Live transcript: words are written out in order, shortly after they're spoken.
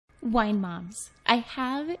Wine Moms, I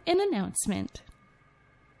have an announcement.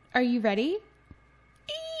 Are you ready?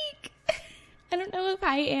 Eek! I don't know if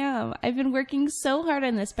I am. I've been working so hard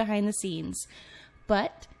on this behind the scenes.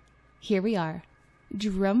 But here we are.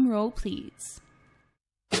 Drum roll, please.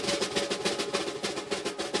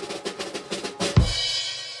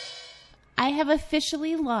 I have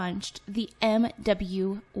officially launched the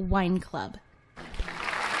MW Wine Club.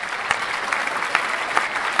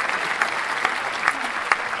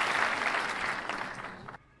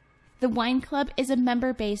 The Wine Club is a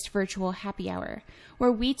member-based virtual happy hour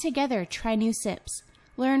where we together try new sips,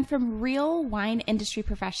 learn from real wine industry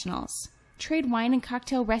professionals, trade wine and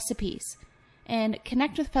cocktail recipes, and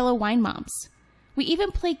connect with fellow wine moms. We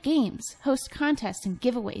even play games, host contests and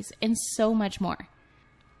giveaways, and so much more.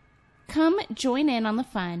 Come join in on the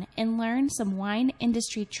fun and learn some wine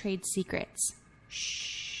industry trade secrets.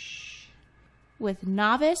 Shh. With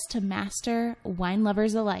novice to master wine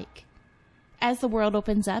lovers alike. As the world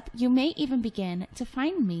opens up, you may even begin to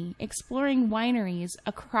find me exploring wineries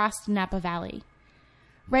across Napa Valley.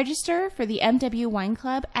 Register for the MW Wine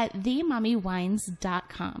Club at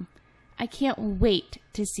themommywines.com. I can't wait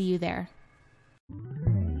to see you there.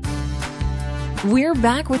 We're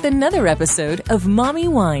back with another episode of Mommy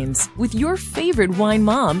Wines with your favorite wine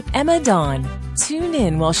mom, Emma Dawn. Tune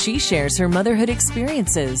in while she shares her motherhood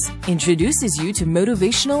experiences, introduces you to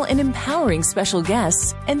motivational and empowering special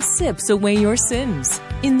guests, and sips away your sins.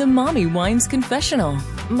 In the Mommy Wines Confessional,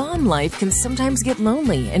 mom life can sometimes get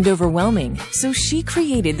lonely and overwhelming, so she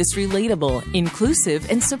created this relatable, inclusive,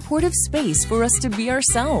 and supportive space for us to be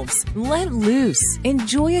ourselves. Let loose,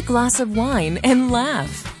 enjoy a glass of wine, and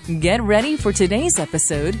laugh. Get ready for today's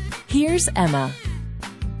episode. Here's Emma.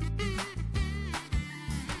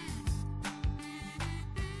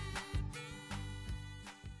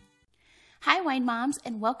 Hi, wine moms,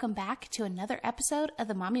 and welcome back to another episode of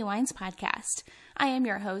the Mommy Wines podcast. I am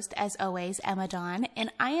your host, as always, Emma Dawn,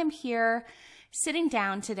 and I am here sitting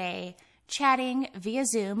down today, chatting via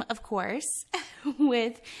Zoom, of course,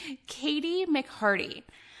 with Katie McHardy.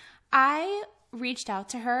 I reached out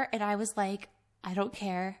to her and I was like, I don't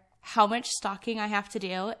care how much stalking I have to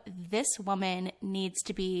do. This woman needs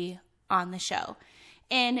to be on the show.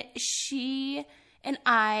 And she and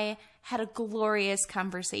I had a glorious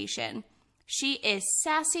conversation. She is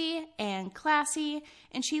sassy and classy,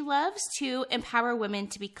 and she loves to empower women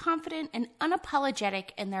to be confident and unapologetic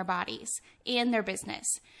in their bodies and their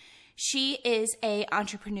business. She is an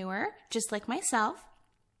entrepreneur, just like myself,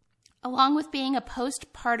 along with being a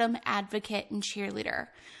postpartum advocate and cheerleader.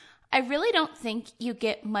 I really don't think you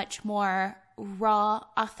get much more raw,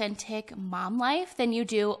 authentic mom life than you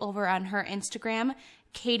do over on her Instagram,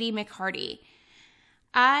 Katie McHardy.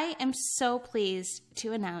 I am so pleased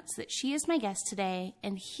to announce that she is my guest today,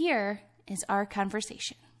 and here is our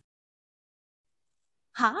conversation.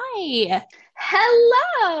 Hi.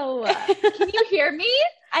 Hello. Can you hear me?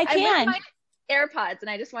 I can. I my AirPods, and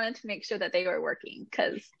I just wanted to make sure that they were working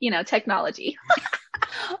because, technology.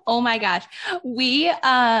 Oh my gosh.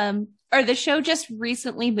 The show just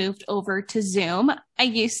recently moved over to Zoom. I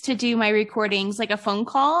used to do my recordings like a phone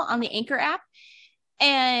call on the Anchor app,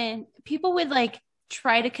 and people would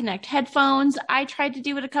try to connect headphones. I tried to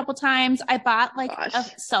do it a couple times. I bought a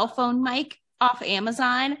cell phone mic off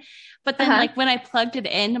Amazon, but then when I plugged it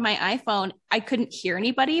into my iPhone, I couldn't hear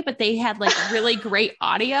anybody, but they had really great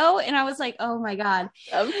audio. And I was like, oh my God.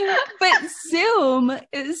 But Zoom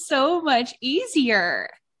is so much easier.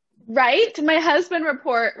 Right? My husband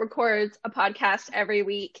records a podcast every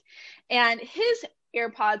week, and his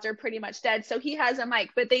AirPods are pretty much dead. So he has a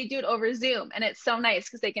mic, but they do it over Zoom. And it's so nice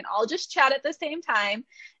because they can all just chat at the same time.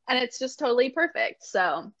 And it's just totally perfect.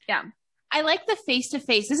 So yeah. I like the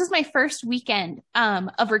face-to-face. This is my first weekend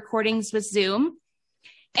of recordings with Zoom.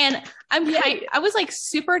 And I was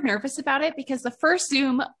super nervous about it because the first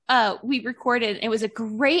Zoom we recorded, it was a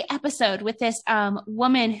great episode with this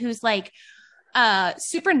woman who's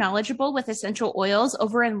super knowledgeable with essential oils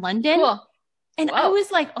over in London. Cool. And I was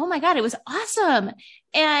like, oh my God, it was awesome.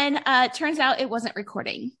 And turns out it wasn't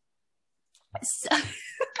recording. So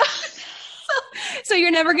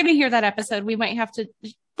you're never going to hear that episode. We might have to,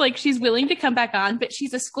 she's willing to come back on, but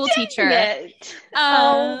she's a school teacher.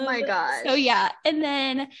 Oh my gosh. So yeah. And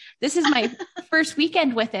then this is my first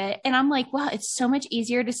weekend with it. And I'm like, wow, it's so much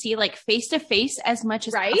easier to see face to face as much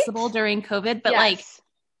as possible during COVID. But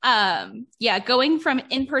going from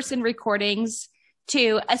in-person recordings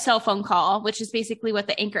to a cell phone call, which is basically what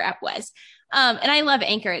the Anchor app was. And I love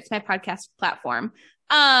Anchor. It's my podcast platform.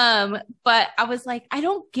 But I was like, I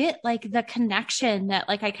don't get the connection that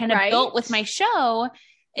I kind of built with my show.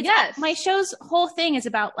 It's my show's whole thing is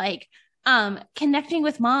about connecting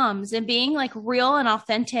with moms and being like real and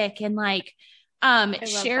authentic and like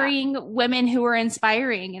sharing women who are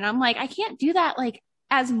inspiring. And I'm like, I can't do that like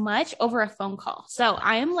as much over a phone call. So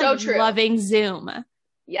I am like loving Zoom.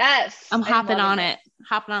 Yes. I'm hopping on it.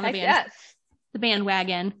 Hopping on the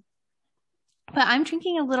bandwagon. But I'm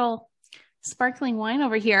drinking a little sparkling wine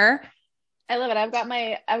over here. I love it. I've got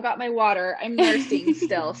my water. I'm nursing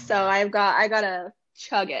still, so I gotta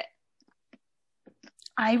chug it.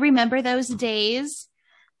 I remember those days.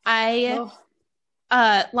 I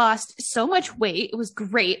lost so much weight. It was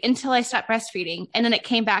great until I stopped breastfeeding, and then it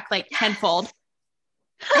came back like tenfold.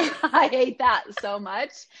 I hate that so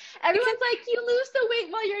much. Everyone's like, you lose the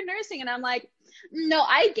weight while you're nursing, and I'm like, no,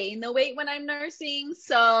 I gain the weight when I'm nursing,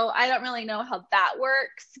 so I don't really know how that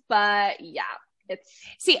works. But yeah.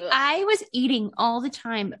 I was eating all the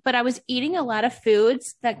time, but I was eating a lot of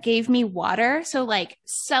foods that gave me water. So like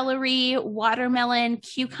celery, watermelon,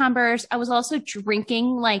 cucumbers. I was also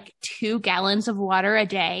drinking like 2 gallons of water a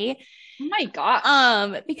day. Oh my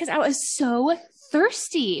gosh. Because I was so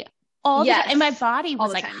thirsty all the time. And my body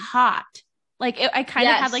was like hot. Like I kind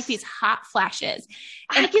of had like these hot flashes.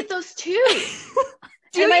 And I get those too.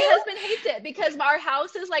 And my husband hates it because our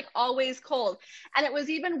house is like always cold. And it was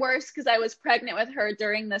even worse because I was pregnant with her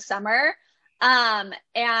during the summer. And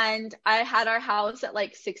I had our house at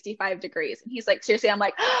like 65 degrees. And he's like, seriously, I'm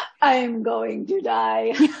like, I'm going to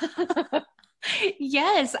die.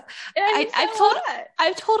 Yes.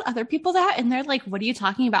 I've told other people that, and they're like, what are you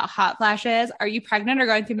talking about? Hot flashes? Are you pregnant or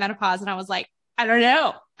going through menopause? And I was like, I don't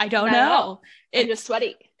know. I don't know. It was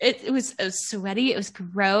sweaty. It was sweaty. It was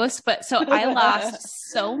gross. But so I lost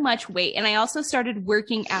so much weight. And I also started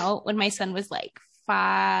working out when my son was like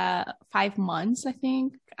 5 months, I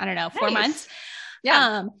think. I don't know, 4 months.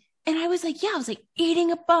 Yeah. And I was like,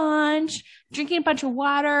 eating a bunch, drinking a bunch of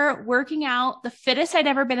water, working out, the fittest I'd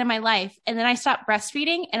ever been in my life. And then I stopped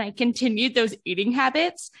breastfeeding and I continued those eating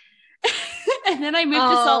habits. And then I moved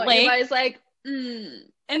to Salt Lake. I was like,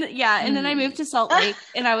 And then I moved to Salt Lake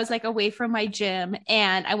and I was like away from my gym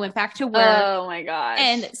and I went back to work. Oh my gosh.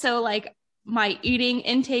 And so like my eating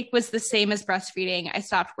intake was the same as breastfeeding. I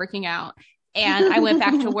stopped working out and I went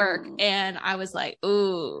back to work and I was like,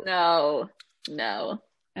 ooh, no,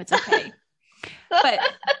 it's okay.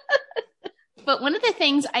 But one of the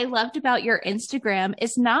things I loved about your Instagram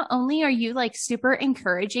is not only are you like super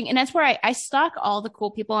encouraging, and that's where I stalk all the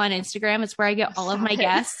cool people on Instagram. It's where I get all of my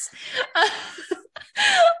guests.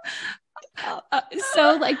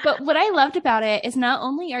 But what I loved about it is not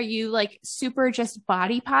only are you like super just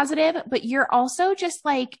body positive, but you're also just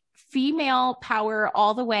like female power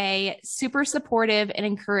all the way, super supportive and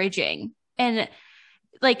encouraging and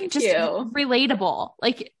like relatable.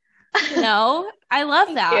 Like, I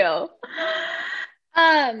love that.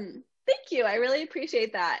 Thank you. I really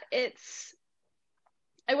appreciate that.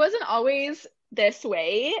 I wasn't always this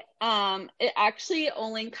way. It actually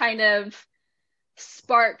only kind of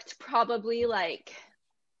sparked probably like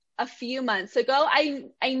a few months ago.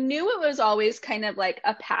 I knew it was always kind of like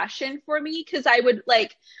a passion for me because I would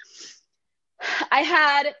like, I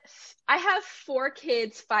have 4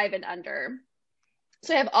 kids, 5 and under.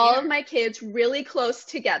 So I have all of my kids really close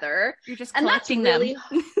together. You're just collecting them.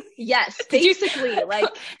 Yes, basically.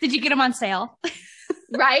 Did you get them on sale?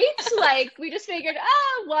 Right? Like we just figured,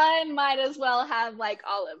 one might as well have like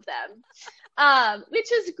all of them.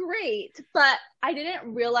 Which is great, but I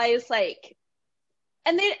didn't realize like,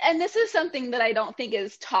 and this is something that I don't think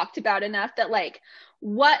is talked about enough, that like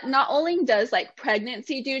what not only does like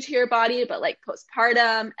pregnancy do to your body, but like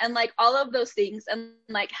postpartum and like all of those things, and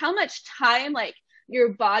like how much time like your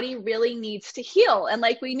body really needs to heal. And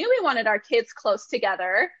like we knew we wanted our kids close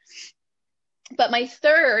together, but my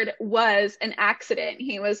third was an accident.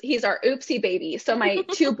 He's our oopsie baby. So my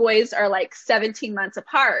 2 boys are like 17 months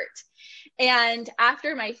apart. And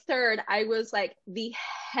after my third, I was like the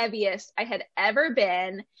heaviest I had ever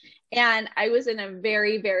been. And I was in a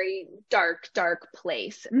very, very dark, dark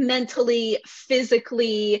place mentally,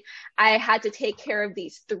 physically. I had to take care of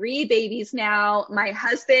these 3 babies now. My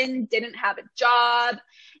husband didn't have a job.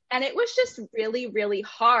 And it was just really, really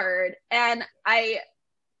hard. And I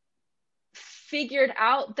figured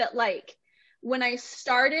out that like when I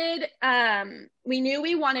started, we knew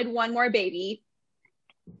we wanted 1 more baby.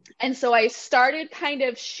 And so I started kind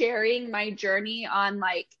of sharing my journey on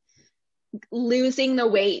like losing the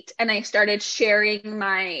weight, and I started sharing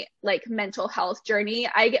my like mental health journey.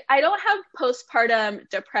 I don't have postpartum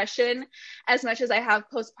depression as much as I have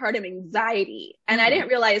postpartum anxiety. And I didn't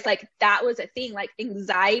realize like that was a thing. Like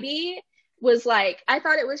anxiety was like, I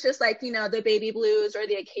thought it was just like, the baby blues or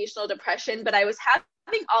the occasional depression, but I was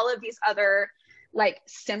having all of these other like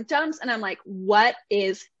symptoms. And I'm like, what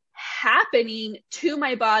is happening to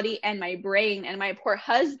my body and my brain? And my poor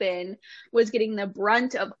husband was getting the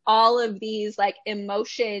brunt of all of these like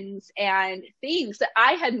emotions and things that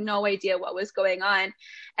I had no idea what was going on.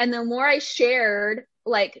 And the more I shared,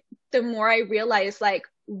 like, the more I realized, like,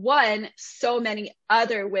 one, so many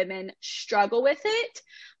other women struggle with it,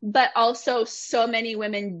 but also so many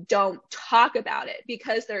women don't talk about it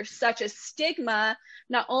because there's such a stigma,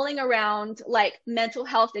 not only around like mental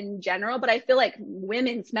health in general, but I feel like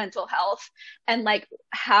women's mental health and like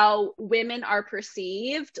how women are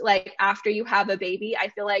perceived, like after you have a baby. I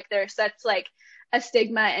feel like there's such like a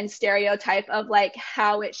stigma and stereotype of like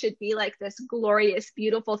how it should be like this glorious,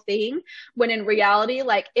 beautiful thing, when in reality,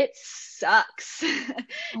 like, it sucks.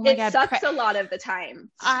 Oh my God, sucks a lot of the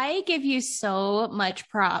time. I give you so much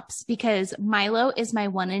props because Milo is my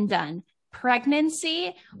one and done.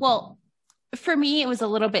 Pregnancy, well, for me, it was a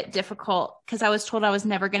little bit difficult because I was told I was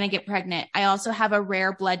never going to get pregnant. I also have a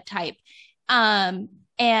rare blood type. And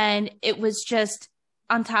it was just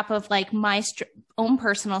on top of like my own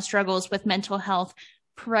personal struggles with mental health.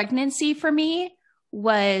 Pregnancy for me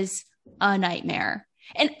was a nightmare.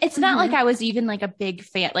 And it's not like I was even like a big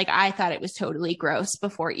fan. Like, I thought it was totally gross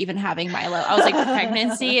before even having Milo. I was like,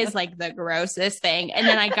 pregnancy is like the grossest thing. And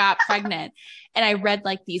then I got pregnant and I read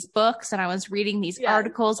like these books and I was reading these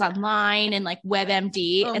articles online and like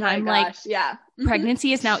WebMD. Oh and my I'm gosh, like,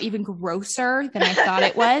 pregnancy is now even grosser than I thought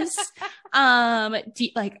it was.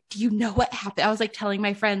 Do you know what happened? I was like telling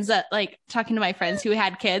my friends that, like, talking to my friends who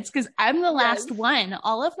had kids, because I'm the last one.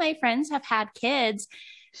 All of my friends have had kids.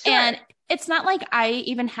 Sure. And it's not like I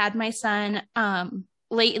even had my son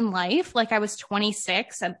late in life. Like, I was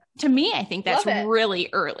 26. And to me, I think that's really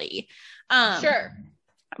early. Sure.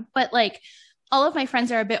 But like, all of my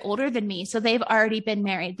friends are a bit older than me. So they've already been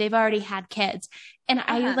married. They've already had kids. And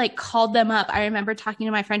I like called them up. I remember talking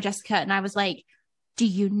to my friend Jessica and I was like, do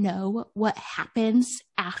you know what happens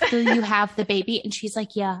after you have the baby? And she's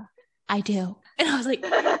like, yeah, I do. And I was like,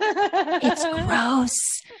 it's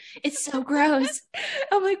gross. It's so gross.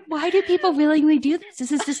 I'm like, why do people willingly do this?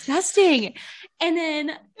 This is disgusting. And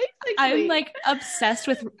then I'm like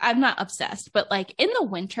I'm not obsessed, but like in the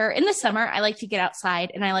winter, in the summer, I like to get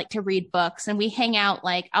outside and I like to read books and we hang out.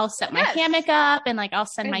 Like, I'll set my hammock up and like, I'll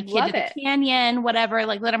send my kid to the canyon, whatever,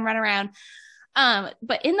 like let him run around.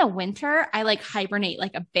 But in the winter, I like hibernate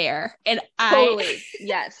like a bear. And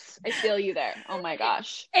yes, I feel you there. Oh my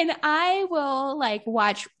gosh. And I will like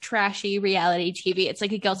watch trashy reality TV. It's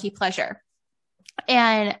like a guilty pleasure.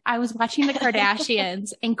 And I was watching the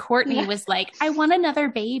Kardashians and Kourtney was like, I want another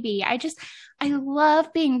baby. I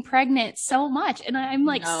love being pregnant so much. And I'm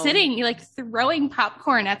like sitting, like throwing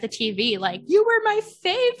popcorn at the TV. Like, you were my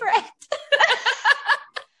favorite.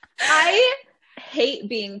 I hate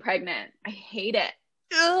being pregnant. I hate it.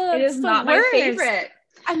 Ugh, it is not my favorite.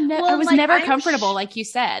 I was never comfortable, like you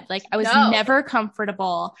said. Like, I was never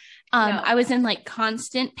comfortable. I was in like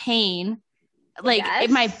constant pain.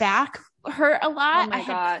 Like, my back hurt a lot. I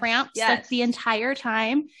had cramps like the entire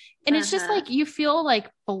time. And it's just like, you feel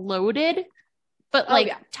like bloated, but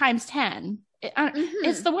like times 10.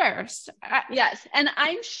 It's the worst. Yes. And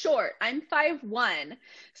I'm short. I'm 5'1".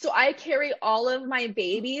 So I carry all of my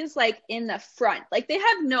babies like in the front. Like, they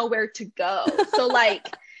have nowhere to go. So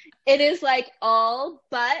like, it is like all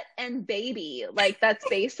butt and baby. Like, that's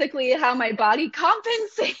basically how my body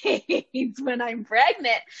compensates when I'm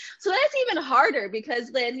pregnant. So that's even harder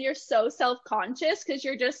because then you're so self-conscious because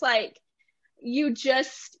you're just like, you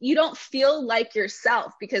don't feel like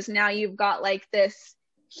yourself because now you've got like this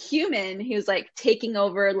human who's like taking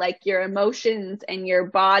over like your emotions and your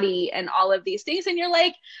body and all of these things. And you're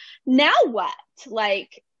like, now what?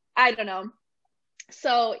 Like, I don't know.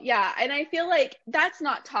 So yeah. And I feel like that's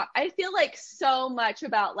not I feel like so much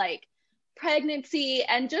about like pregnancy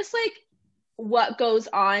and just like what goes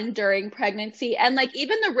on during pregnancy and like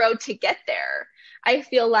even the road to get there, I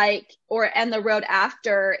feel like, and the road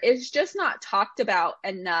after is just not talked about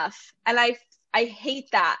enough. And I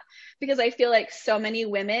hate that because I feel like so many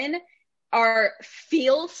women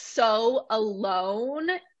feel so alone,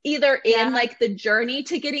 either in like the journey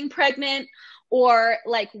to getting pregnant or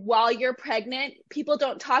like while you're pregnant. People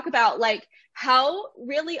don't talk about like how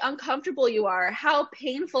really uncomfortable you are, how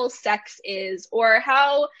painful sex is, or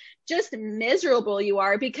how just miserable you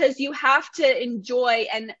are because you have to enjoy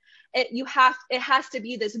and it has to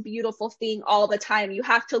be this beautiful thing all the time. You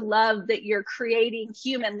have to love that you're creating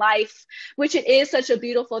human life, which it is such a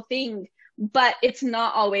beautiful thing, but it's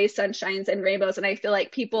not always sunshines and rainbows. And I feel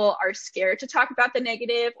like people are scared to talk about the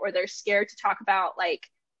negative, or they're scared to talk about like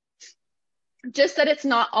just that it's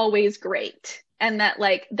not always great. and that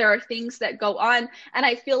like there are things that go on. And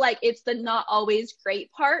I feel like it's the not always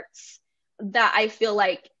great parts that I feel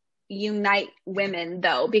like unite women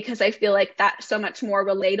though, because I feel like that's so much more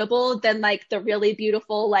relatable than like the really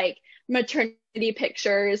beautiful like maternity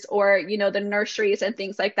pictures or, you know, the nurseries and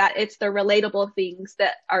things like that. It's the relatable things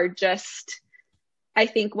that are just, I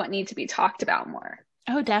think, what need to be talked about more.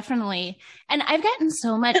 Oh, definitely. And I've gotten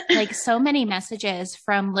so much, like so many messages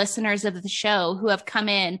from listeners of the show who have come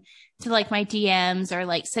in to like my DMs or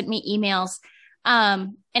like sent me emails.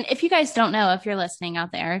 And if you guys don't know, if you're listening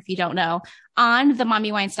out there, if you don't know, on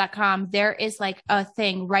themommywines.com, there is like a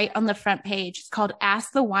thing right on the front page. It's called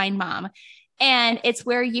Ask the Wine Mom. And it's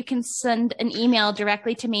where you can send an email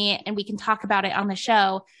directly to me and we can talk about it on the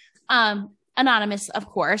show. Anonymous, of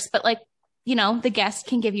course, but like, you know, the guest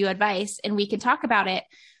can give you advice and we can talk about it.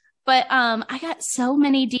 But I got so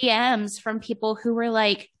many DMs from people who were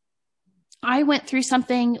like, I went through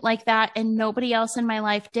something like that and nobody else in my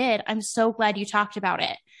life did. I'm so glad you talked about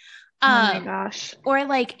it. Oh my gosh. Or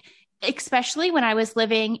like, especially when I was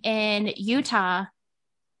living in Utah,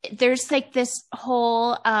 there's like this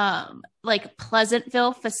whole like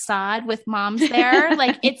Pleasantville facade with moms there.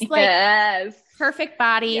 Like it's like yes. perfect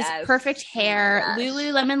bodies, Yes. perfect hair, Oh my gosh.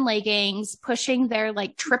 Lululemon leggings, pushing their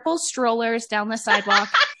like triple strollers down the sidewalk.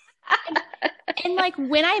 And like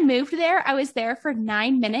when I moved there, I was there for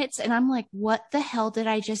 9 minutes and I'm like, what the hell did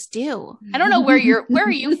I just do? I don't know where are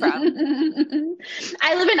you from?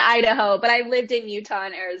 I live in Idaho, but I lived in Utah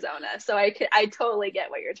and Arizona. So I totally get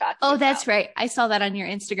what you're talking about. Oh, that's right. I saw that on your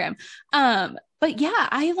Instagram. But yeah,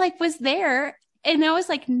 I like was there and I was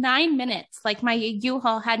like 9 minutes, like my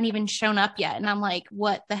U-Haul hadn't even shown up yet. And I'm like,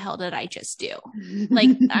 what the hell did I just do?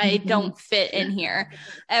 Like, I don't fit in here.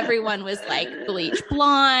 Everyone was like bleach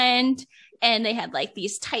blonde and they had like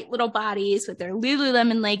these tight little bodies with their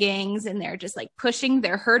Lululemon leggings and they're just like pushing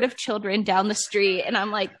their herd of children down the street. And I'm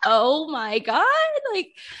like, oh my God. Like,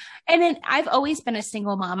 and then I've always been a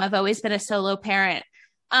single mom. I've always been a solo parent.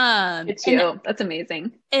 It's you. That's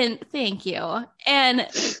amazing. And thank you. And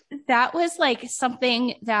that was like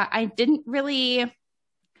something that I didn't really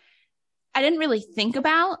think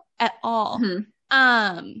about at all.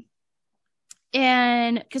 Mm-hmm.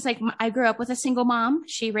 And cause like I grew up with a single mom.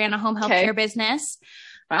 She ran a home health care business.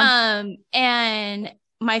 Wow. And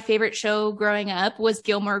my favorite show growing up was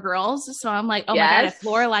Gilmore Girls. So I'm like, oh my God, if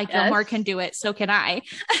Lorelai Gilmore can do it, so can I.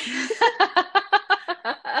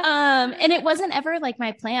 And it wasn't ever like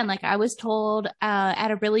my plan. Like I was told, at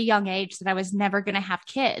a really young age that I was never going to have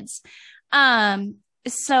kids.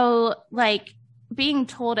 So like being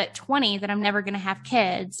told at 20 that I'm never going to have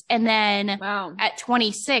kids. And then at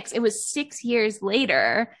 26, it was 6 years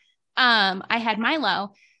later. I had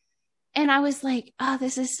Milo and I was like, oh,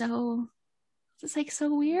 this is like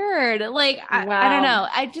so weird. Like, I don't know.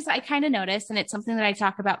 I kind of noticed, and it's something that I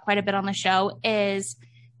talk about quite a bit on the show, is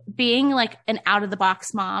being like an out of the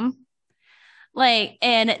box mom. Like,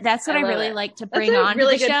 and that's what I really like to bring on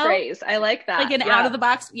really to the good show. Phrase. I like that. Like an out of the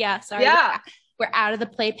box. Yeah. Sorry. Yeah. We're out of the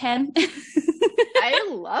playpen. I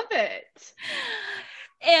love it.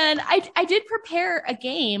 And I did prepare a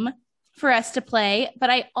game for us to play, but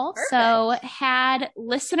I also had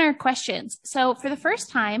listener questions. So for the first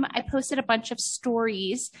time, I posted a bunch of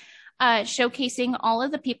stories showcasing all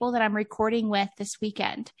of the people that I'm recording with this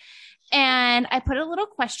weekend. And I put a little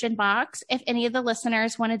question box if any of the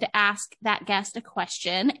listeners wanted to ask that guest a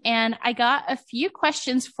question. And I got a few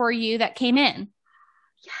questions for you that came in.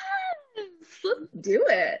 Yes, let's do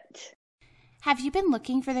it. Have you been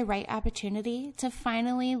looking for the right opportunity to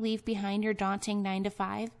finally leave behind your daunting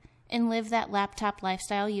 9-to-5 and live that laptop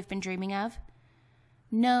lifestyle you've been dreaming of?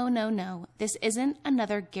 No. This isn't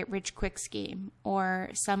another get-rich-quick scheme or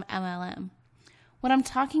some MLM. What I'm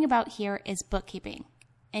talking about here is bookkeeping.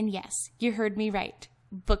 And yes, you heard me right.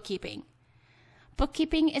 Bookkeeping.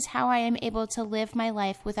 Bookkeeping is how I am able to live my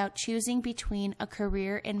life without choosing between a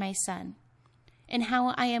career and my son, and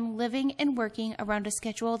how I am living and working around a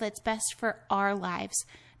schedule that's best for our lives,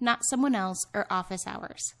 not someone else or office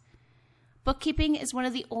hours. Bookkeeping is one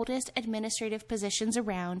of the oldest administrative positions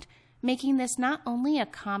around, making this not only a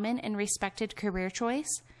common and respected career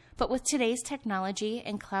choice, but with today's technology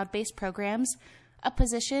and cloud-based programs, a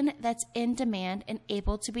position that's in demand and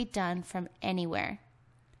able to be done from anywhere.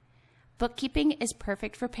 Bookkeeping is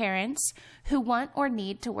perfect for parents who want or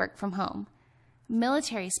need to work from home,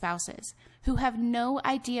 military spouses who have no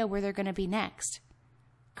idea where they're going to be next,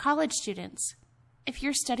 college students. If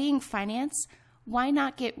you're studying finance, why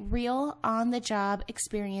not get real on-the-job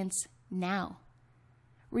experience now?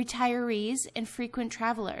 Retirees and frequent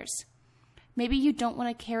travelers. Maybe you don't want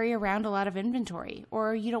to carry around a lot of inventory,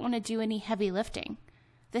 or you don't want to do any heavy lifting.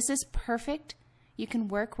 This is perfect you can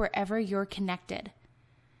work wherever you're connected.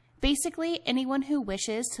 Basically, anyone who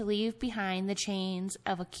wishes to leave behind the chains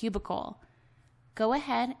of a cubicle, go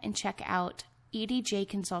ahead and check out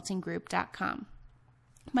edjconsultinggroup.com.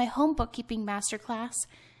 My home bookkeeping masterclass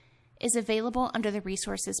is available under the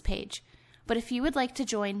resources page, but if you would like to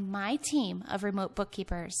join my team of remote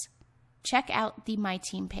bookkeepers, check out the My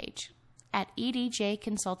Team page at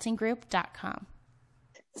edjconsultinggroup.com.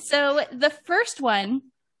 So the first one,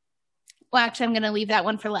 well, actually, I'm going to leave that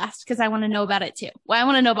one for last because I want to know about it too. Well, I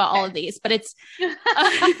want to know about all of these, but it's,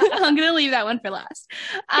 I'm going to leave that one for last.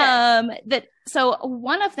 So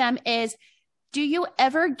one of them is, do you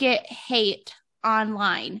ever get hate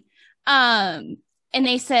online? And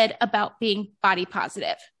they said about being body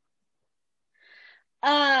positive.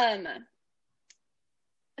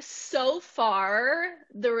 So far,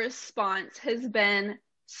 the response has been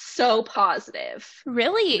so positive.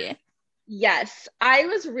 Really? Yes, I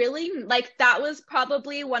was really like, that was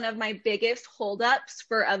probably one of my biggest holdups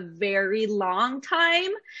for a very long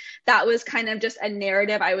time. That was kind of just a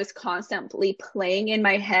narrative I was constantly playing in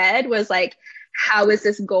my head, was like, how is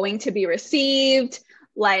this going to be received?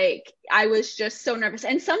 Like, I was just so nervous.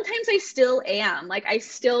 And sometimes I still am. Like, I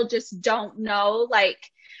still just don't know, like,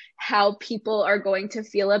 how people are going to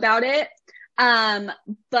feel about it.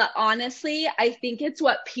 But honestly, I think it's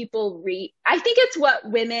what people I think it's what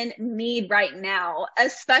women need right now,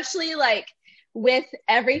 especially like with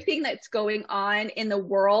everything that's going on in the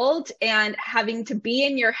world and having to be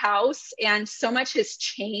in your house, and so much has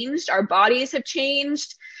changed. Our bodies have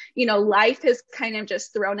changed. You know, life has kind of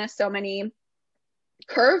just thrown us so many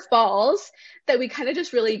curveballs that we kind of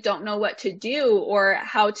just really don't know what to do or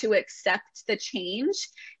how to accept the change.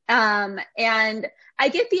 And I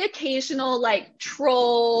get the occasional like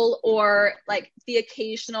troll or like the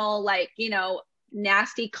occasional like, you know,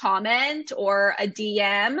 nasty comment or a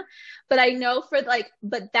DM, but I know but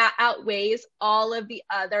that outweighs all of the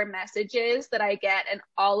other messages that I get and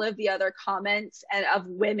all of the other comments and of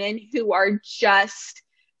women who are just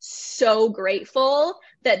so grateful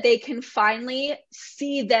that they can finally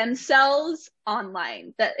see themselves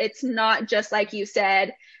online, that it's not just, like you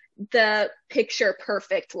said, the picture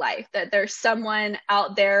perfect life, that there's someone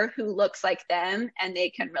out there who looks like them and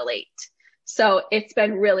they can relate. So it's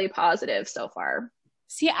been really positive so far.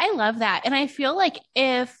 See, I love that. And I feel like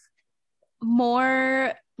if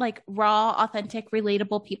more like raw, authentic,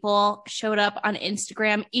 relatable people showed up on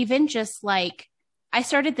Instagram, even just like, I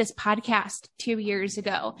started this podcast 2 years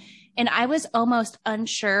ago and I was almost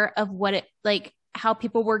unsure of what it, like how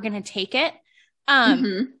people were going to take it.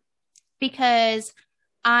 Because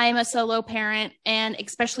I'm a solo parent, and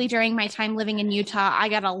especially during my time living in Utah, I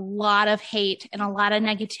got a lot of hate and a lot of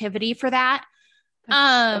negativity for that.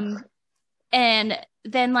 And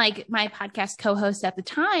then like my podcast co-host at the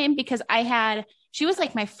time, because she was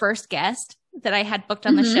like my first guest that I had booked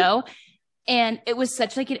on the show. And it was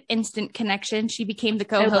such like an instant connection. She became the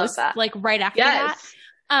co-host like right after that.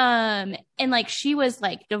 And like, she was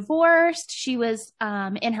like divorced. She was,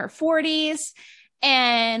 in her 40s.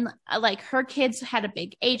 And like her kids had a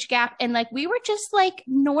big age gap, and like we were just like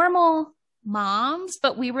normal moms,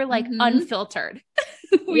 but we were like unfiltered.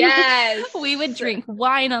 We would drink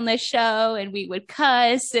wine on the show and we would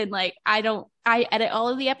cuss, and like I edit all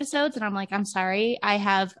of the episodes and I'm like, I'm sorry, I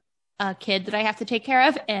have a kid that I have to take care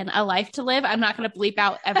of and a life to live. I'm not going to bleep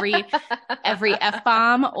out every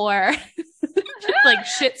F-bomb or like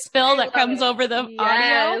shit spill that comes over the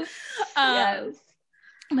audio. Yes.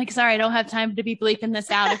 I'm like, sorry, I don't have time to be bleeping this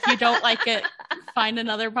out. If you don't like it, find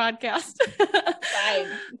another podcast.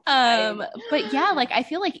 Fine. But yeah, like, I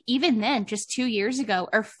feel like even then, just 2 years ago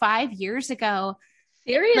or 5 years ago,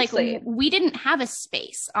 seriously, like we didn't have a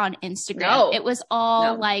space on Instagram. No. It was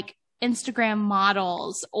all like Instagram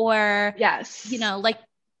models or, you know, like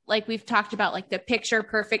we've talked about, like the picture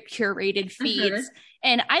perfect curated feeds.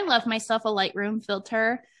 And I love myself a Lightroom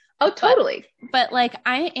filter. Oh, totally. But like,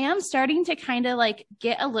 I am starting to kind of like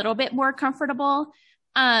get a little bit more comfortable.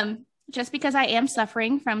 Just because I am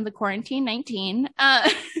suffering from the quarantine 19.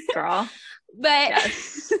 Girl. But,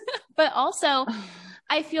 but also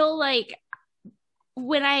I feel like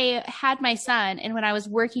when I had my son and when I was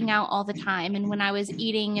working out all the time and when I was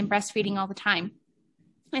eating and breastfeeding all the time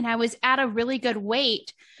and I was at a really good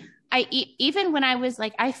weight, even when I was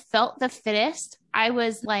like, I felt the fittest, I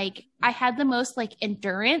was like, I had the most like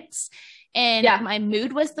endurance and my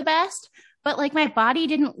mood was the best, but like my body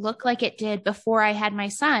didn't look like it did before I had my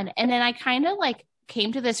son. And then I kind of like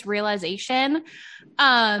came to this realization,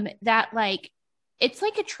 that like, it's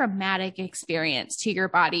like a traumatic experience to your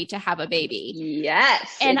body to have a baby.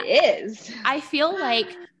 Yes, and it is. I feel like,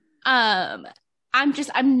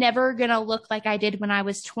 I'm never going to look like I did when I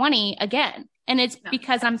was 20 again. And it's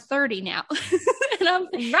because I'm 30 now. and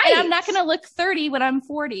I'm not going to look 30 when I'm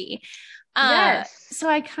 40. So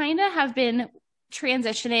I kind of have been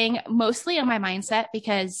transitioning mostly on my mindset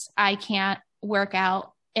because I can't work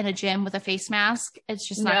out in a gym with a face mask. It's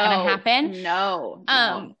just not going to happen. No.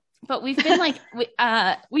 But we've been like,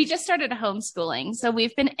 we just started homeschooling. So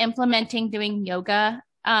we've been implementing doing yoga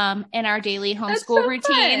in our daily homeschool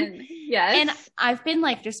routine. Fun. Yes. And I've been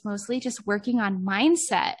like just mostly just working on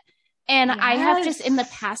mindset. And I have just in the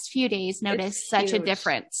past few days noticed such a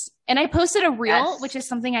difference. And I posted a reel, which is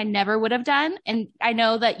something I never would have done. And I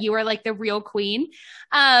know that you are like the reel queen.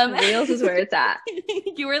 Reels is where it's at.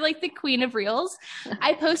 You were like the queen of reels.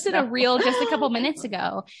 I posted a reel just a couple minutes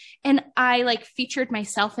ago and I like featured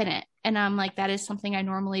myself in it. And I'm like, that is something I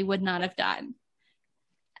normally would not have done.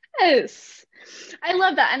 Yes. I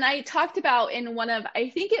love that. And I talked about in one of, I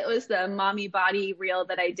think it was the mommy body reel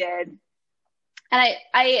that I did. And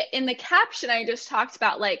I, in the caption, I just talked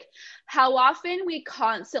about like how often we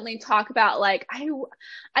constantly talk about like,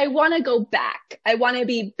 I want to go back. I want to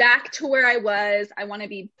be back to where I was. I want to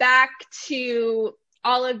be back to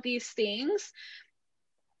all of these things.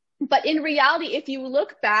 But in reality, if you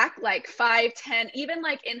look back like 5, 10, even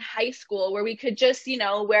like in high school where we could just,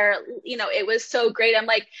 where, it was so great. I'm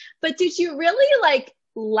like, but did you really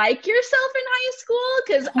like yourself in high school?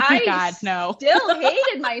 Because still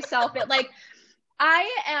hated myself at like,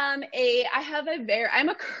 I'm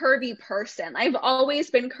a curvy person. I've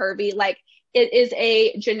always been curvy. Like it is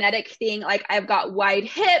a genetic thing. Like I've got wide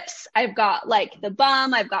hips. I've got like the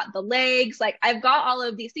bum. I've got the legs. Like I've got all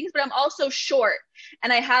of these things, but I'm also short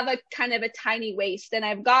and I have a kind of a tiny waist and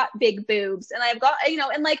I've got big boobs and I've got,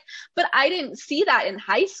 and like, but I didn't see that in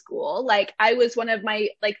high school. Like I was one of my,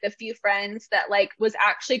 like the few friends that like was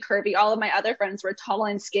actually curvy. All of my other friends were tall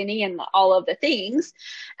and skinny and all of the things.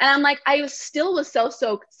 And I'm like, I was so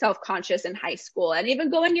self-conscious in high school and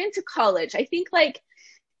even going into college. I think like,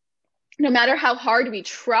 no matter how hard we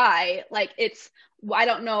try, like I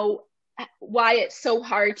don't know why it's so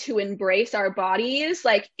hard to embrace our bodies,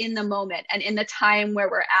 like in the moment and in the time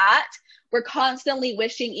where we're at. We're constantly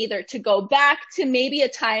wishing either to go back to maybe a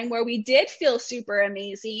time where we did feel super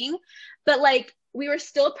amazing, but like we were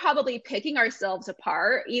still probably picking ourselves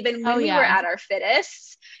apart, even when we were at our fittest.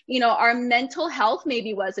 Our mental health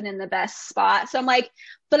maybe wasn't in the best spot. So I'm like,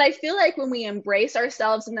 but I feel like when we embrace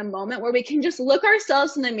ourselves in the moment where we can just look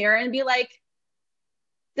ourselves in the mirror and be like,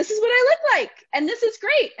 this is what I look like. And this is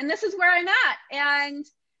great. And this is where I'm at. And,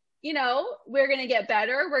 we're going to get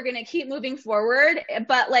better. We're going to keep moving forward.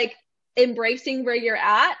 But like embracing where you're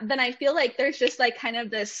at, then I feel like there's just like kind of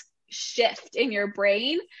this shift in your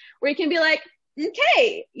brain where you can be like,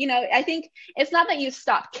 okay, I think it's not that you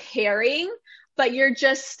stop caring, but you're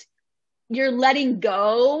letting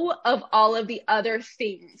go of all of the other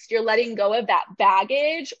things. You're letting go of that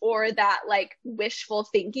baggage or that like wishful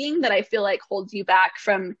thinking that I feel like holds you back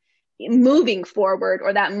from moving forward,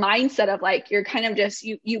 or that mindset of like, you're kind of just,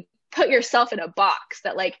 you put yourself in a box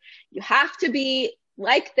that like, you have to be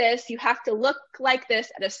like this, you have to look like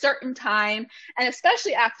this at a certain time. And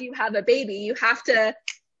especially after you have a baby, you have to,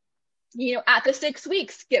 at the 6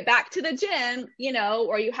 weeks, get back to the gym,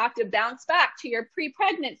 or you have to bounce back to your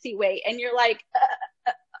pre-pregnancy weight. And you're like,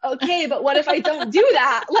 okay, but what if I don't do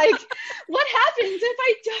that? Like, what happens if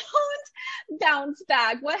I don't bounce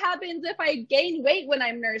back? What happens if I gain weight when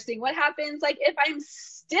I'm nursing? What happens like if I'm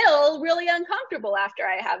still really uncomfortable after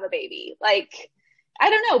I have a baby? Like, I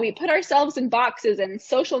don't know. We put ourselves in boxes, and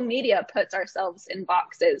social media puts ourselves in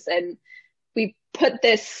boxes, and we put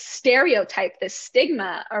this stereotype, this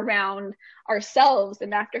stigma around ourselves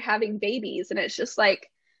and after having babies. And it's just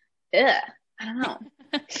like, I don't know.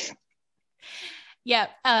 Yeah.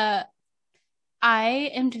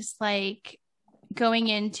 I am just like going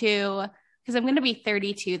into, because I'm going to be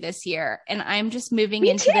 32 this year, and I'm just moving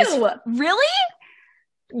into this. Really?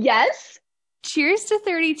 Yes. Cheers to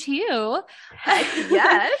 32.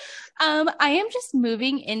 Yes. I am just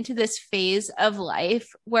moving into this phase of life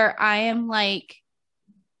where I am like,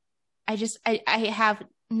 I have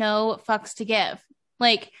no fucks to give.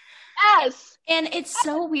 Like, yes. And it's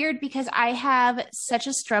so weird because I have such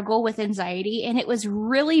a struggle with anxiety, and it was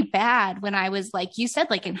really bad when I was like, you said,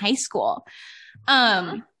 like in high school.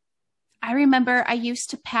 I remember I used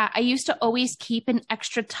to always keep an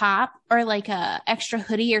extra top or like a extra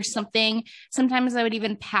hoodie or something. Sometimes I would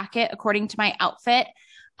even pack it according to my outfit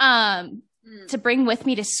to bring with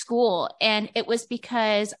me to school. And it was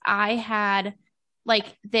because I had like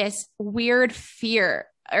this weird fear,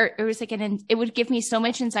 or it was like it would give me so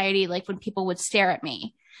much anxiety, like when people would stare at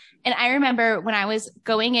me. And I remember when I was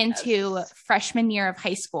going into freshman year of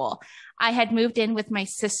high school, I had moved in with my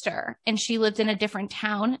sister and she lived in a different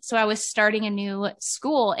town. So I was starting a new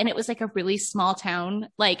school and it was like a really small town.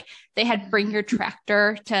 Like they had bring your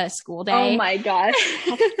tractor to school day. Oh my gosh.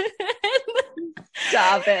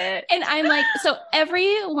 Stop it. And I'm like, so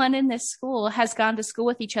everyone in this school has gone to school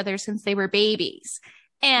with each other since they were babies.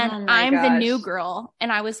 And I'm the new girl.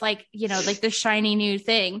 And I was like, you know, like the shiny new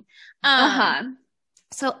thing.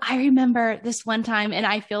 So I remember this one time, and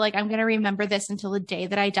I feel like I'm going to remember this until the day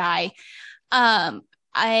that I die.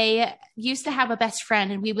 I used to have a best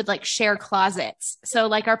friend and we would like share closets. So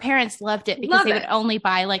like our parents loved it because they would only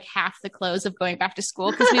buy like half the clothes of going back to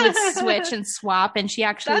school because we would switch and swap. And she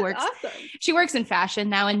actually she works in fashion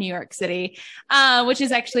now in New York City, which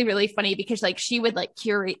is actually really funny because like she would like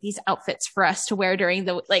curate these outfits for us to wear during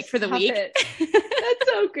the, like for the week. That's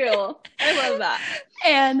so cool. I love that.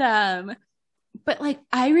 And, but like,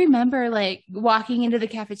 I remember like walking into the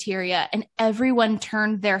cafeteria and everyone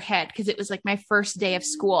turned their head because it was like my first day of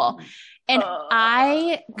school. And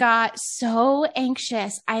I got so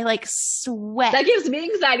anxious. I like sweat. That gives me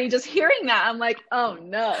anxiety just hearing that. I'm like, oh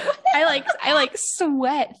no. I like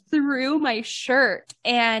sweat through my shirt.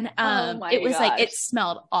 And it was like, it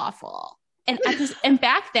smelled awful. And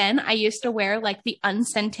back then I used to wear like the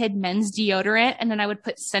unscented men's deodorant and then I would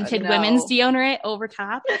put scented women's deodorant over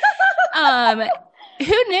top.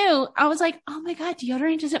 Who knew? I was like, oh my God,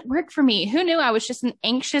 deodorant doesn't work for me. Who knew I was just an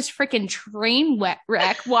anxious freaking train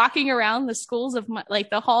wreck walking around the schools of my, like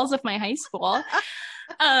the halls of my high school.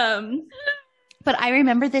 But I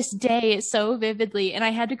remember this day so vividly and I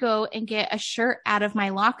had to go and get a shirt out of my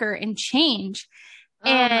locker and change.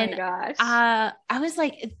 And, oh my gosh. I was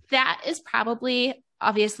like, that is probably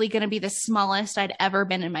obviously going to be the smallest I'd ever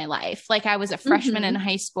been in my life. Like I was a freshman in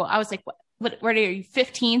high school. I was like, what are you,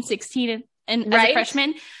 15, 16 and as a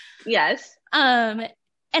freshman? Yes. And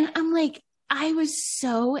I'm like, I was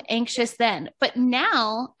so anxious then, but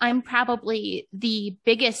now I'm probably the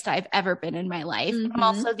biggest I've ever been in my life. I'm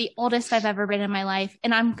also the oldest I've ever been in my life.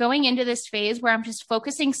 And I'm going into this phase where I'm just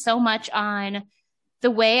focusing so much on the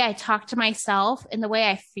way I talk to myself and the way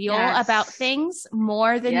I feel about things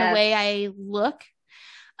more than the way I look.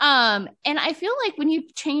 And I feel like when you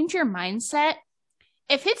change your mindset,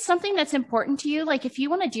 if it's something that's important to you, like if you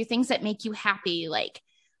want to do things that make you happy, like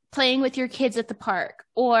playing with your kids at the park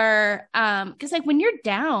or, cause like when you're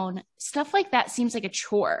down, stuff like that seems like a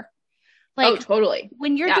chore. Like totally.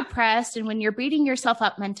 When you're depressed and when you're beating yourself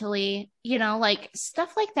up mentally, you know, like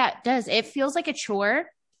stuff like that it feels like a chore.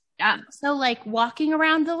 Yeah. So like walking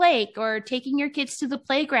around the lake or taking your kids to the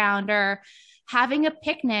playground or having a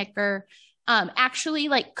picnic or actually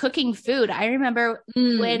like cooking food. I remember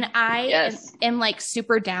when I am like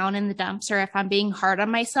super down in the dumps or if I'm being hard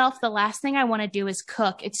on myself, the last thing I want to do is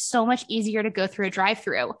cook. It's so much easier to go through a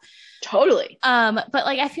drive-through. Totally. But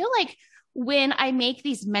like I feel like when I make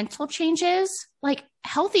these mental changes, like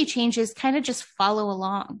healthy changes kind of just follow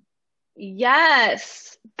along.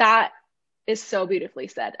 Yes. That is so beautifully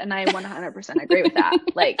said. And I 100% agree with that.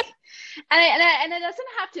 Like, and it doesn't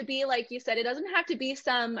have to be, like you said, it doesn't have to be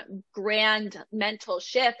some grand mental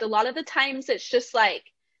shift. A lot of the times it's just like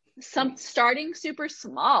starting super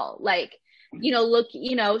small, like, you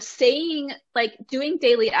know, saying like doing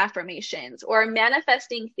daily affirmations or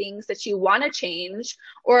manifesting things that you want to change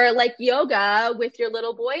or like yoga with your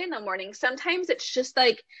little boy in the morning. Sometimes it's just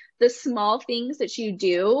like the small things that you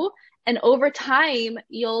do. And over time,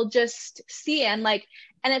 you'll just see and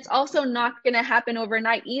it's also not going to happen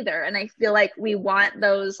overnight either. And I feel like we want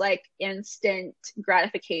those like instant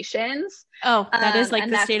gratifications. Oh, that is like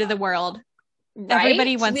the state of the world. Right?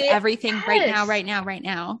 Everybody wants everything right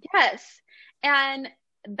now. Yes. And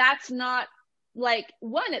that's not like,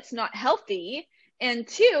 one, it's not healthy. And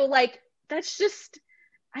two, like, that's just,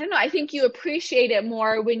 I don't know. I think you appreciate it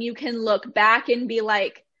more when you can look back and be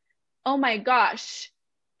like, oh my gosh,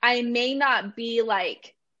 I may not be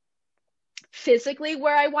like physically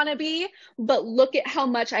where I want to be, but look at how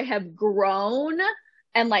much I have grown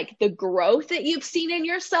and like the growth that you've seen in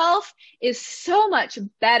yourself is so much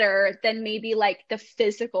better than maybe like the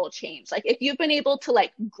physical change. Like if you've been able to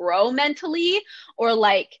like grow mentally or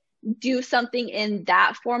like do something in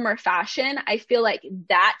that form or fashion, I feel like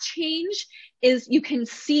that change is, you can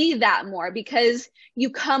see that more because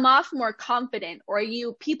you come off more confident or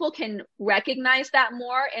people can recognize that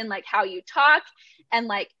more in like how you talk and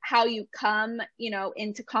like how you come, you know,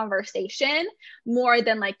 into conversation more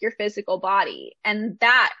than like your physical body. And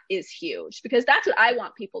that is huge because that's what I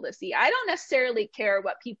want people to see. I don't necessarily care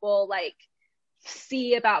what people like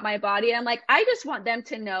see about my body. I'm like, I just want them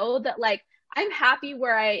to know that like, I'm happy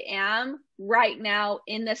where I am right now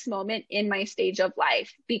in this moment in my stage of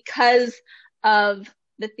life because of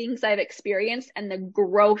the things I've experienced and the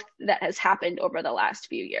growth that has happened over the last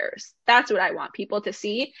few years. That's what I want people to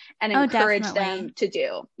see and encourage them to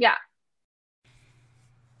do. Yeah.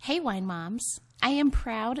 Hey, wine moms. I am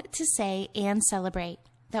proud to say and celebrate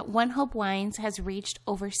that One Hope Wines has reached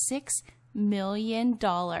over $6 million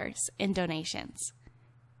in donations.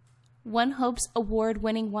 One Hope's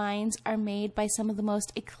award-winning wines are made by some of the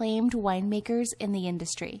most acclaimed winemakers in the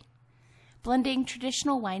industry. Blending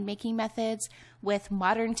traditional winemaking methods with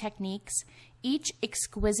modern techniques, each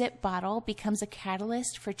exquisite bottle becomes a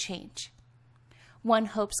catalyst for change. One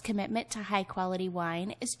Hope's commitment to high-quality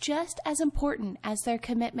wine is just as important as their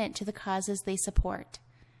commitment to the causes they support.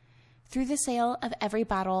 Through the sale of every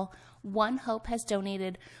bottle, One Hope has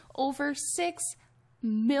donated over $6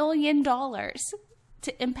 million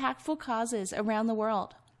to impactful causes around the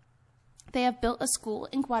world. They have built a school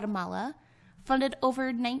in Guatemala, funded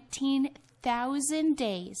over 19,000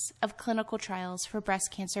 days of clinical trials for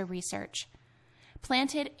breast cancer research,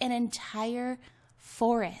 planted an entire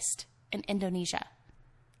forest in Indonesia,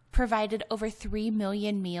 provided over 3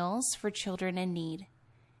 million meals for children in need,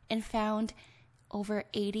 and found over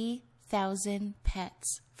 80,000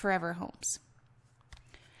 pets forever homes.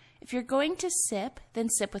 If you're going to sip, then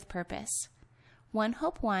sip with purpose.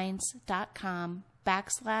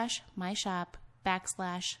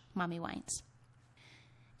 onehopewines.com/myshop/mommywines.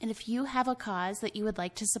 And if you have a cause that you would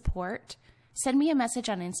like to support, send me a message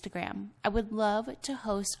on Instagram. I would love to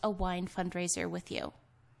host a wine fundraiser with you.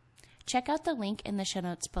 Check out the link in the show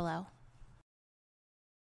notes below.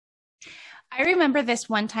 I remember this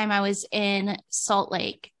one time I was in Salt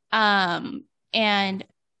Lake, and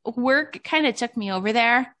work kind of took me over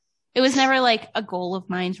there. It was never like a goal of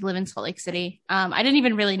mine to live in Salt Lake City. I didn't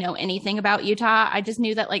even really know anything about Utah. I just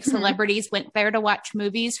knew that like celebrities went there to watch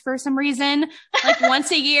movies for some reason, like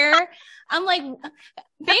once a year. I'm like,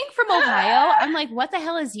 being from Ohio, I'm like, what the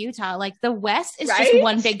hell is Utah? Like the West is just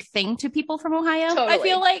one big thing to people from Ohio. Totally. I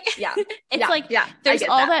feel like it's there's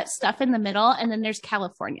all that stuff in the middle and then there's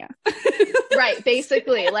California. Right.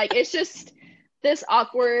 Basically, like it's just this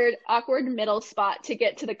awkward middle spot to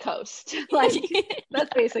get to the coast. Like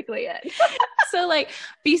that's basically it. So like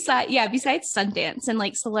besides Sundance and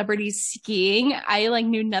like celebrities skiing, I like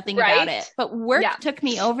knew nothing about it, but work took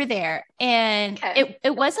me over there and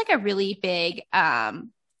it was like a really big,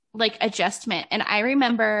 like adjustment. And I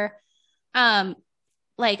remember,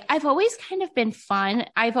 like I've always kind of been fun.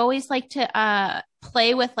 I've always liked to,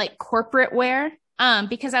 play with like corporate wear,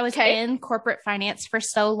 because I was in corporate finance for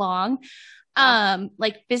so long.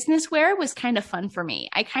 Like business wear was kind of fun for me.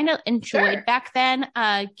 I kind of enjoyed back then,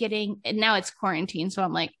 and now it's quarantine. So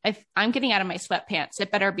I'm like, if I'm getting out of my sweatpants,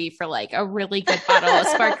 it better be for like a really good bottle of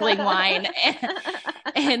sparkling wine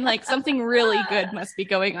and like something really good must be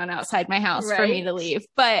going on outside my house for me to leave.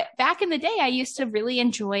 But back in the day, I used to really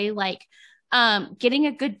enjoy like, getting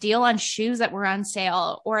a good deal on shoes that were on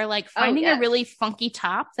sale or like finding a really funky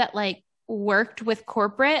top that like worked with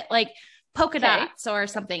corporate, like polka dots or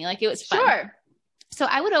something. Like it was fun. Sure. So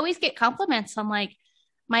I would always get compliments on like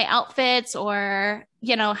my outfits or,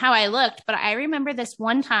 you know, how I looked. But I remember this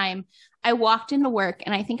one time I walked into work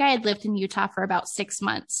and I think I had lived in Utah for about 6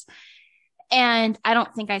 months. And I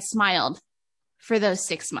don't think I smiled for those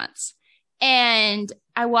 6 months. And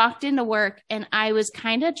I walked into work and I was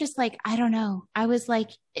kind of just like, I don't know. I was like,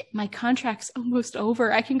 my contract's almost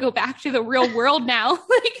over. I can go back to the real world now.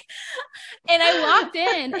 Like, and I walked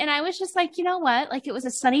in and I was just like, you know what? Like it was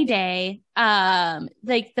a sunny day.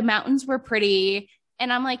 Like the mountains were pretty.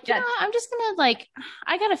 And I'm like, you know, I'm just going to like,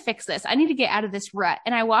 I got to fix this. I need to get out of this rut.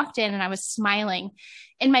 And I walked in and I was smiling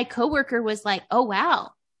and my coworker was like, oh,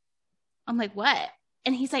 wow. I'm like, what?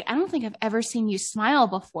 And he's like, I don't think I've ever seen you smile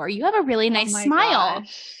before. You have a really nice smile. And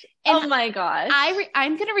oh my gosh.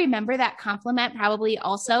 I'm going to remember that compliment probably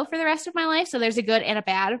also for the rest of my life. So there's a good and a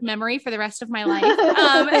bad memory for the rest of my life.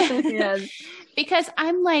 Yes. Because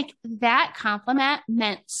I'm like, that compliment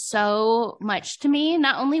meant so much to me.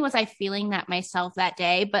 Not only was I feeling that myself that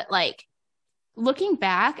day, but like looking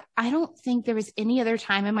back, I don't think there was any other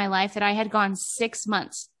time in my life that I had gone 6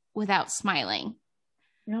 months without smiling.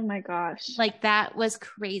 Oh my gosh. Like that was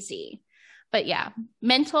crazy. But yeah,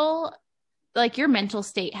 like your mental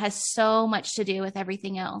state has so much to do with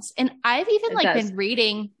everything else. And I've even been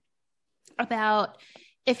reading about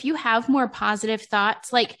if you have more positive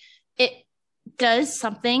thoughts, like it does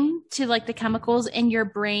something to like the chemicals in your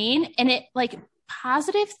brain and it like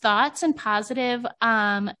positive thoughts and positive,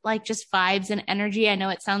 like just vibes and energy. I know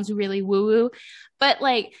it sounds really woo woo, but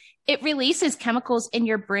like it releases chemicals in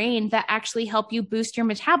your brain that actually help you boost your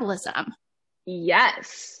metabolism.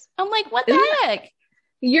 Yes. I'm like, what the heck?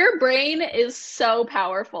 Your brain is so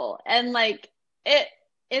powerful, and like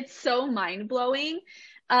it's so mind-blowing.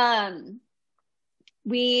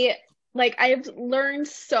 We like I've learned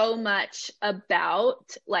so much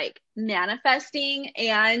about like manifesting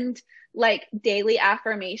and like daily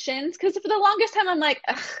affirmations, because for the longest time I'm like,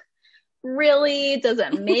 ugh, really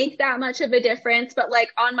doesn't make that much of a difference. But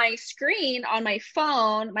like on my screen, on my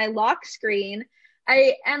phone, my lock screen,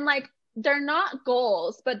 I am like, they're not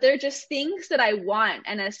goals, but they're just things that I want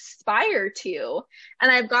and aspire to.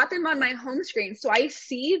 And I've got them on my home screen. So I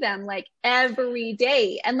see them like every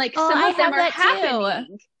day. And like some of them are happening.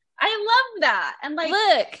 Too. I love that. And like,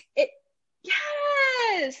 look,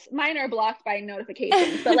 yes, mine are blocked by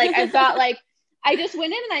notifications, but like I've got like, I just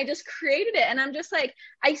went in and I just created it, and I'm just like,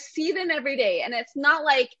 I see them every day. And it's not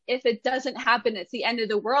like if it doesn't happen, it's the end of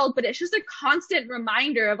the world, but it's just a constant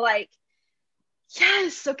reminder of like,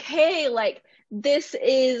 yes, okay, like this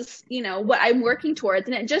is, you know, what I'm working towards.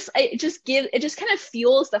 And it just kind of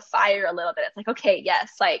fuels the fire a little bit. It's like, okay,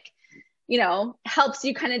 yes, like, you know, helps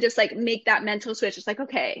you kind of just like make that mental switch. It's like,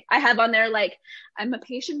 okay, I have on there like, I'm a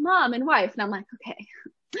patient mom and wife, and I'm like, okay,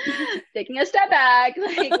 taking a step back,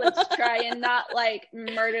 like let's try and not like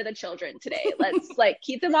murder the children today. Let's like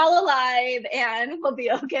keep them all alive and we'll be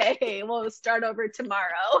okay. We'll start over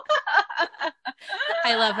tomorrow.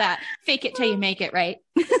 I love that. Fake it till you make it, right?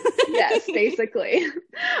 Yes, basically.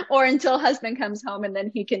 Or until husband comes home and then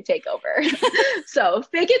he can take over. So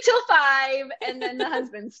fake it till 5 and then the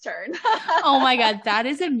husband's turn. Oh my God, that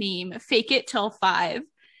is a meme. Fake it till 5.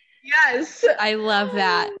 Yes. I love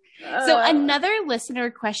that. So another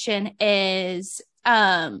listener question is,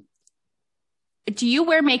 do you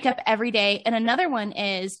wear makeup every day? And another one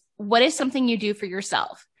is, what is something you do for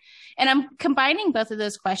yourself? And I'm combining both of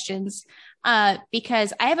those questions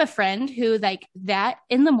because I have a friend who like that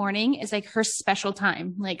in the morning is like her special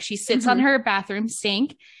time. Like she sits on her bathroom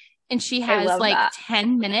sink and she has like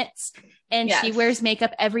 10 minutes and she wears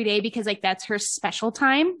makeup every day because like that's her special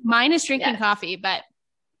time. Mine is drinking coffee, but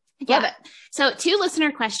yeah. So 2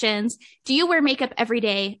 listener questions. Do you wear makeup every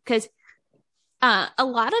day? Because a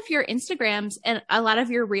lot of your Instagrams and a lot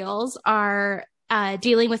of your reels are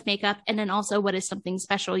dealing with makeup. And then also, what is something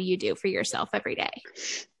special you do for yourself every day?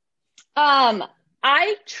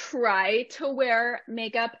 I try to wear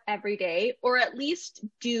makeup every day, or at least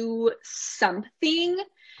do something,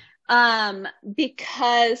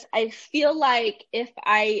 because I feel like if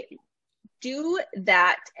I do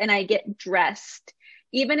that and I get dressed,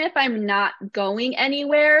 even if I'm not going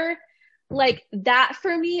anywhere, like that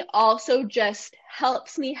for me also just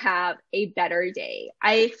helps me have a better day.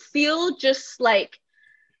 I feel just like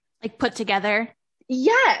put together.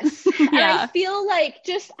 Yes. Yeah. And I feel like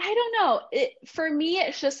just, I don't know, for me,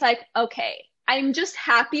 it's just like, okay, I'm just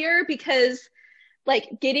happier because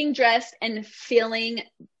like getting dressed and feeling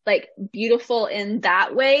like beautiful in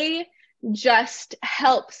that way just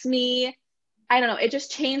helps me. I don't know. It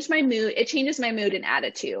just changed my mood. It changes my mood and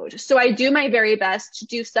attitude. So I do my very best to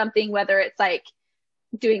do something, whether it's like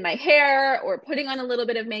doing my hair or putting on a little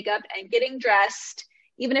bit of makeup and getting dressed,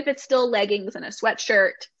 even if it's still leggings and a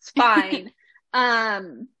sweatshirt, it's fine.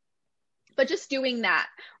 But just doing that.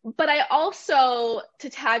 But I also, to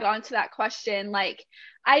tag on to that question, like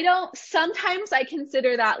sometimes I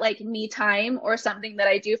consider that like me time or something that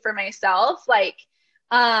I do for myself. Like,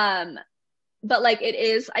 but like it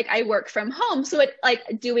is like I work from home. So it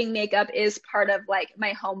like doing makeup is part of like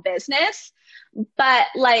my home business. But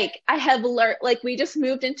like I have learned, like we just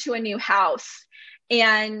moved into a new house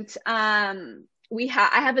and I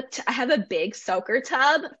have a big soaker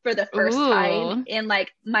tub for the first time in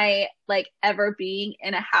like my like ever being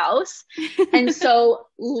in a house. And so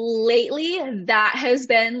lately that has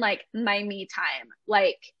been like my me time.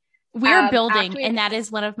 Like we're building, and that is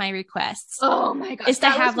one of my requests. Oh my God. Is to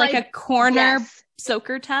have like a corner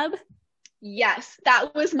soaker tub. Yes.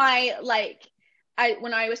 That was my, like,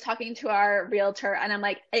 when I was talking to our realtor and I'm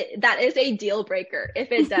like, that is a deal breaker.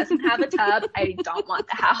 If it doesn't have a tub, I don't want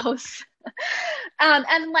the house.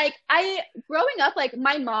 And like growing up, like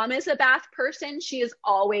my mom is a bath person. She has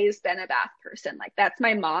always been a bath person. Like that's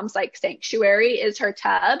my mom's like sanctuary is her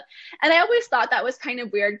tub. And I always thought that was kind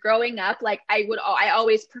of weird growing up. Like I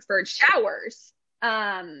always preferred showers.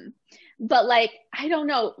 But like, I don't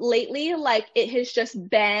know, lately, like it has just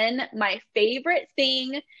been my favorite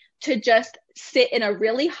thing to just sit in a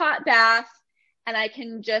really hot bath and I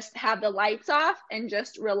can just have the lights off and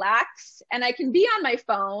just relax, and I can be on my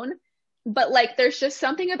phone. But like, there's just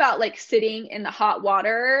something about like sitting in the hot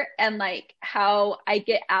water and like how I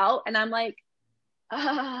get out and I'm like,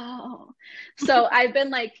 oh, so I've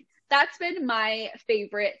been like, that's been my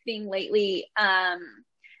favorite thing lately. And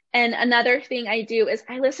another thing I do is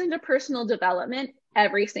I listen to personal development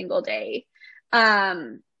every single day.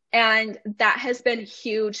 And that has been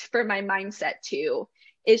huge for my mindset too,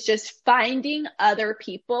 is just finding other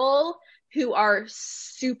people who are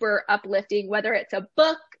super uplifting, whether it's a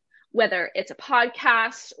book, whether it's a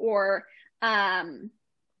podcast, or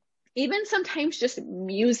even sometimes just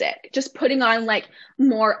music. Just putting on like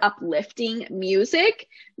more uplifting music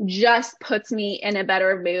just puts me in a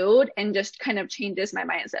better mood and just kind of changes my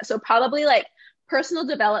mindset. So probably like personal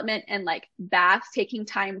development and like baths, taking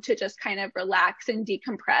time to just kind of relax and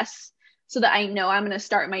decompress so that I know I'm going to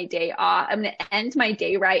start my day off. I'm going to end my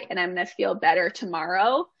day right, and I'm going to feel better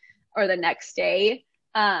tomorrow or the next day.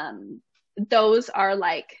 Those are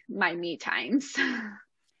like my me times.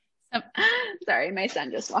 Sorry, my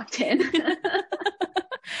son just walked in.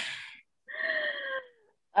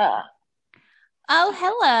 Oh,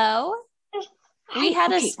 hello. We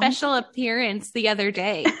had a special appearance the other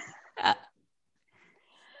day.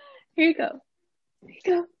 Here you go. Here you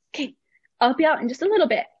go. Okay. I'll be out in just a little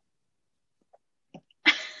bit.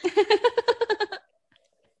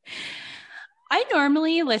 I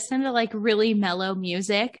normally listen to like really mellow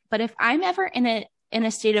music, but if I'm ever in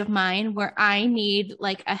a state of mind where I need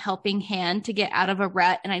like a helping hand to get out of a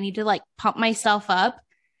rut and I need to like pump myself up,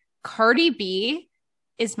 Cardi B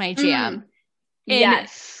is my jam. And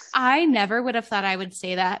yes. I never would have thought I would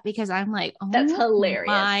say that, because I'm like, oh, that's hilarious.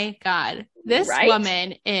 My God, this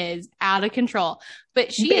woman is out of control,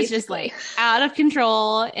 but she is just like out of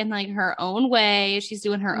control in like her own way. She's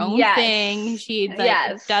doing her own thing. She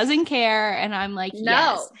like doesn't care. And I'm like, no.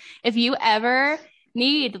 Yes, if you ever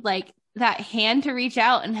need like that hand to reach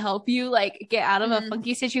out and help you like get out of a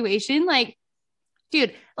funky situation, like,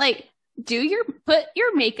 dude, like put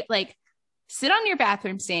your makeup, like sit on your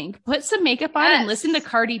bathroom sink, put some makeup on and listen to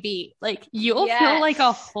Cardi B. Like you'll feel like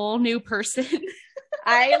a whole new person.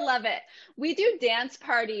 I love it. We do dance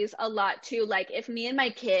parties a lot too. Like if me and my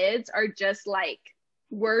kids are just like,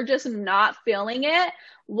 we're just not feeling it,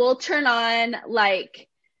 we'll turn on like,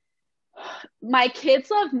 my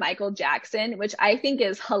kids love Michael Jackson, which I think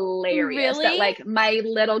is hilarious. Really? That like my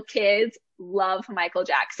little kids love Michael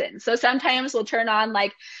Jackson. So sometimes we'll turn on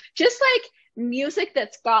like just like music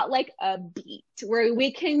that's got like a beat where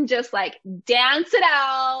we can just like dance it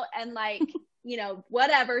out and like you know,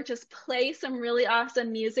 whatever, just play some really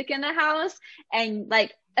awesome music in the house. And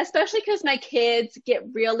like, especially because my kids get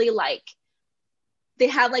really like, they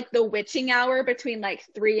have like the witching hour between like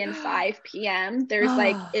 3 and 5 p.m. There's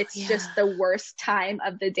like, it's just the worst time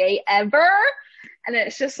of the day ever. And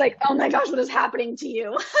it's just like, oh my gosh, what is happening to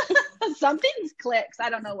you? Something clicks.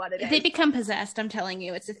 I don't know what it is. They become possessed. I'm telling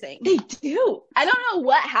you, it's a thing. They do. I don't know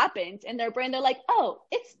what happened in their brain. They're like, oh,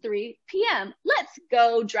 it's 3 p.m. Let's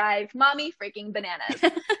go drive mommy freaking bananas.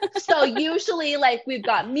 So usually like we've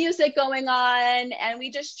got music going on and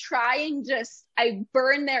we just try and just, I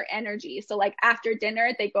burn their energy. So like after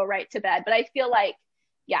dinner, they go right to bed. But I feel like,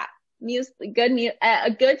 yeah,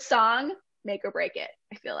 a good song, make or break it,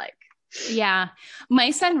 I feel like. Yeah.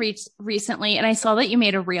 My son recently, and I saw that you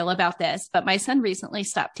made a reel about this, but my son recently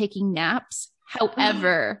stopped taking naps.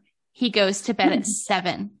 However, he goes to bed at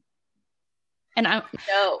 7. And I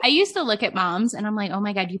used to look at moms and I'm like, oh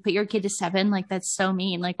my God, you put your kid to 7? Like, that's so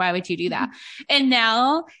mean. Like, why would you do that? And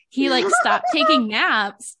now he like stopped taking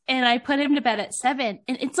naps and I put him to bed at 7.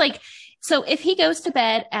 And it's like, so if he goes to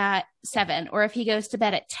bed at 7 or if he goes to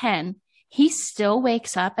bed at 10, he still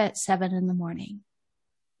wakes up at 7 in the morning.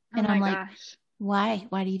 And I'm like, why?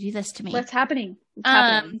 Why do you do this to me? What's happening?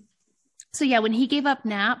 So yeah, when he gave up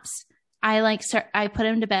naps, I put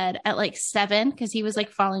him to bed at like 7 because he was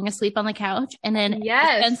like falling asleep on the couch. And then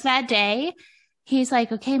since that day, he's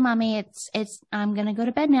like, okay, mommy, I'm going to go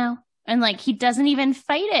to bed now. And like, he doesn't even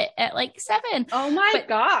fight it at like 7. Oh my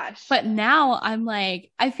gosh. But now I'm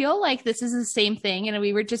like, I feel like this is the same thing. And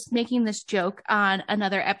we were just making this joke on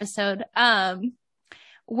another episode.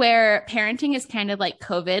 Where parenting is kind of like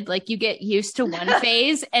COVID, like you get used to one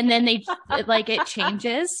phase and then it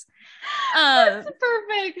changes. That's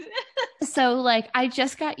perfect. So like, I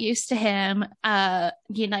just got used to him,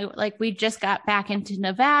 like we just got back into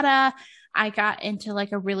Nevada. I got into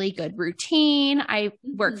like a really good routine. I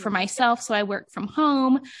work for myself. So I work from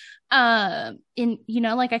home.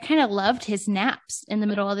 Like I kind of loved his naps in the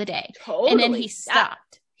middle of the day. Totally. And then he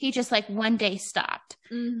stopped. He just like one day stopped.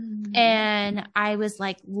 And I was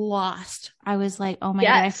like lost. I was like, oh my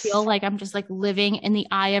God, I feel like I'm just like living in the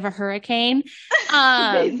eye of a hurricane.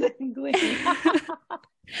 Basically.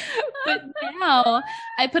 But now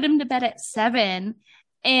I put him to bed at 7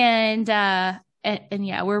 and And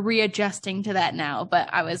yeah, we're readjusting to that now. But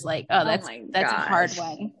I was like, oh, that's a hard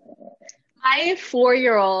one. My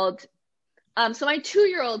 4-year-old, so my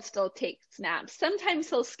 2-year-old still takes naps. Sometimes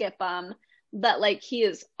he'll skip them, but like he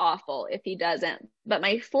is awful if he doesn't. But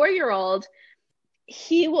my 4-year-old,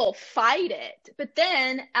 he will fight it. But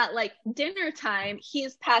then at like dinner time,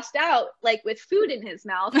 he's passed out like with food in his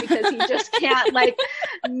mouth because he just can't like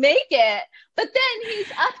make it. But then he's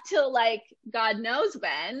up till like God knows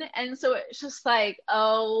when. And so it's just like,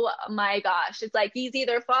 oh my gosh. It's like he's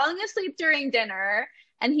either falling asleep during dinner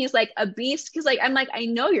and he's like a beast. Cause like, I'm like, I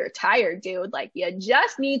know you're tired, dude. Like you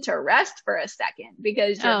just need to rest for a second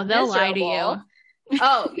because you're they'll lie to you.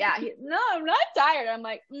 Oh yeah. No, I'm not tired. I'm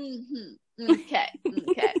like, okay,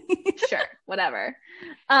 sure, whatever.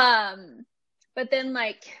 But then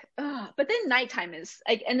nighttime is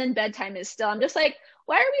like, and then bedtime is still, I'm just like,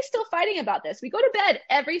 why are we still fighting about this? We go to bed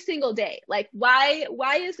every single day. Like, why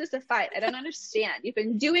is this a fight? I don't understand. You've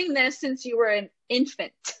been doing this since you were an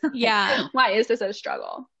infant. Yeah. Why is this a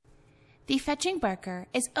struggle? The Fetching Barker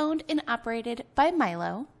is owned and operated by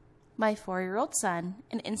Milo, my 4-year-old son,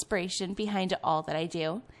 an inspiration behind all that I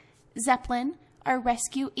do, Zeppelin, our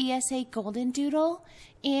rescue ESA Golden Doodle,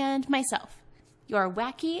 and myself, your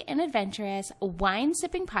wacky and adventurous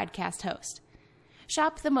wine-sipping podcast host.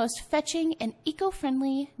 Shop the most fetching and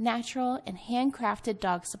eco-friendly, natural, and handcrafted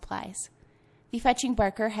dog supplies. The Fetching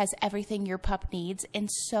Barker has everything your pup needs and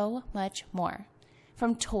so much more.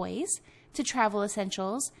 From toys to travel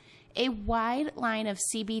essentials, a wide line of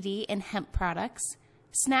CBD and hemp products,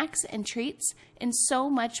 snacks and treats, and so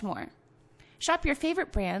much more. Shop your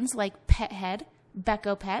favorite brands like Pet Head,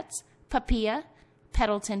 Becco Pets, Papilla,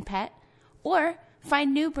 Pendleton Pet, or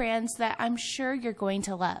find new brands that I'm sure you're going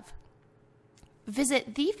to love.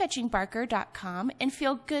 Visit thefetchingbarker.com and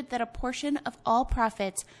feel good that a portion of all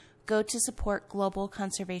profits go to support global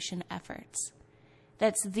conservation efforts.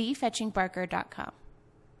 That's thefetchingbarker.com.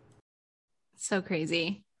 So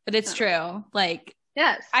crazy, but it's true. Like,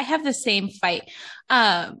 yes, I have the same fight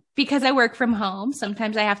because I work from home.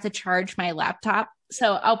 Sometimes I have to charge my laptop.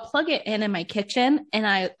 So I'll plug it in my kitchen and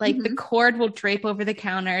I like the cord will drape over the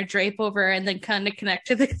counter, and then kind of connect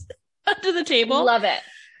to the table. Love it.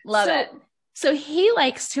 Love it. So he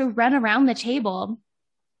likes to run around the table.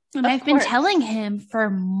 And I've been telling him for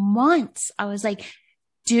months, I was like,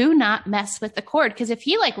 do not mess with the cord. Because if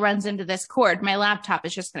he like runs into this cord, my laptop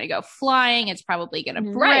is just going to go flying. It's probably going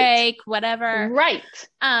to break, whatever. Right.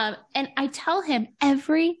 And I tell him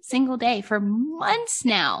every single day for months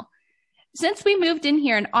now, since we moved in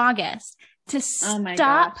here in August, to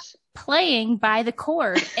stop playing by the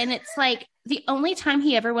cord. And it's like the only time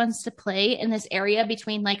he ever wants to play in this area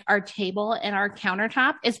between like our table and our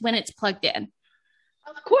countertop is when it's plugged in.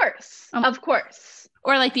 Of course. Of course.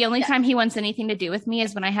 Or like the only time he wants anything to do with me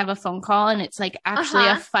is when I have a phone call and it's like actually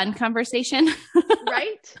a fun conversation.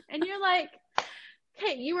 Right. And you're like,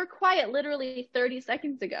 hey, you were quiet literally 30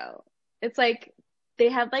 seconds ago. It's like they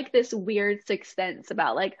have like this weird sixth sense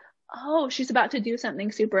about like, oh, she's about to do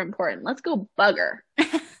something super important. Let's go bug her.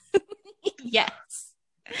 Yes.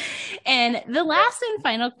 And the last and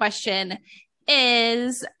final question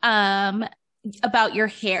is about your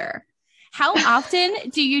hair. How often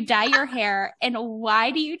do you dye your hair and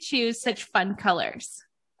why do you choose such fun colors?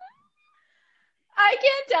 I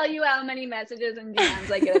can't tell you how many messages and DMs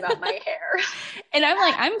I get about my hair. And I'm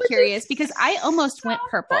like, I'm curious because I almost went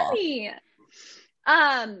purple. Funny.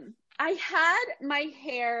 I had my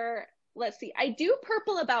hair, let's see, I do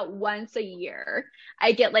purple about once a year.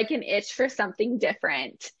 I get like an itch for something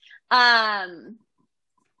different. I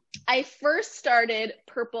first started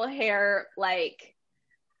purple hair like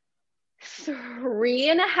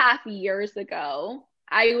 3.5 years ago.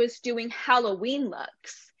 I was doing Halloween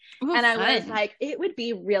looks. Ooh, and I was like, it would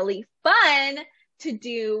be really fun to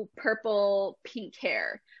do purple pink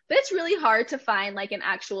hair. But it's really hard to find like an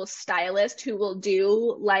actual stylist who will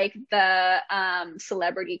do like the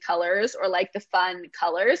celebrity colors or like the fun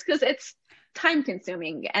colors, because it's time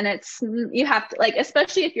consuming and you have to like,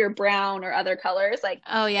 especially if you're brown or other colors, like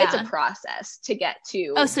it's a process to get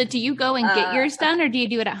to. Oh, so do you go and get yours done or do you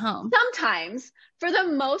do it at home? Sometimes. For the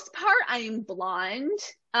most part, I'm blonde.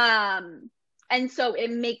 And so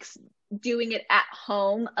it makes doing it at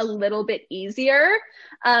home a little bit easier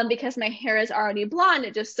because my hair is already blonde.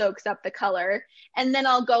 It just soaks up the color. And then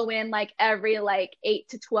I'll go in like every like 8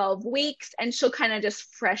 to 12 weeks and she'll kind of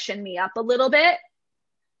just freshen me up a little bit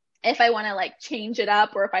if I want to like change it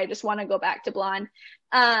up or if I just want to go back to blonde.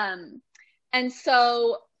 And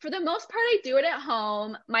so for the most part, I do it at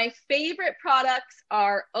home. My favorite products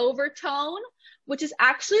are Overtone, which is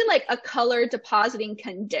actually like a color depositing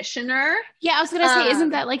conditioner. Yeah, I was going to say, isn't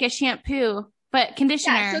that like a shampoo? But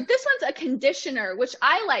conditioner. Yeah, so this one's a conditioner, which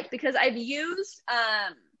I like because I've used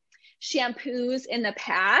shampoos in the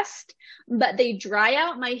past, but they dry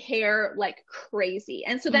out my hair like crazy.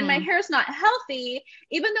 And so then my hair is not healthy,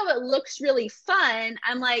 even though it looks really fun.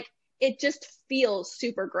 I'm like, it just feels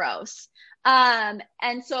super gross. And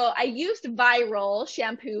so I used Viral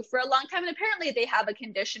shampoo for a long time, and apparently they have a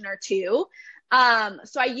conditioner too.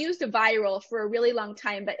 So I used Viral for a really long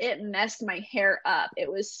time, but it messed my hair up.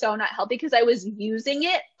 It was so not healthy because I was using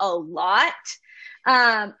it a lot.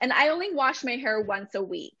 And I only wash my hair once a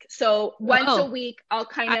week. So once a week, I'll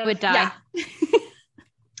I would die. Yeah.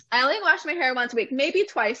 I only wash my hair once a week, maybe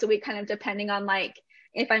twice a week, kind of depending on like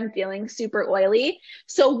if I'm feeling super oily.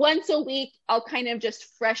 So once a week, I'll kind of just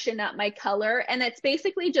freshen up my color. And it's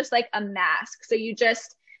basically just like a mask. So you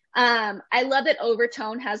just, I love that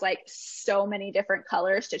Overtone has like so many different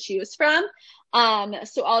colors to choose from.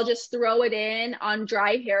 So I'll just throw it in on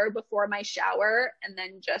dry hair before my shower and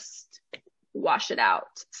then just wash it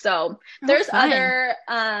out. So there's other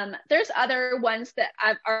ones that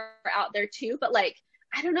are out there too, but like,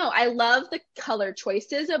 I don't know. I love the color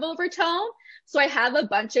choices of Overtone. So I have a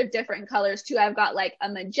bunch of different colors too. I've got like a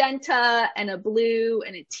magenta and a blue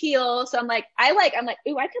and a teal. So I'm like, ooh,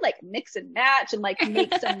 I could like mix and match and like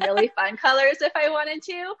make some really fun colors if I wanted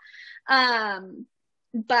to.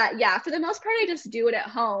 But yeah, for the most part, I just do it at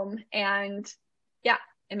home, and yeah,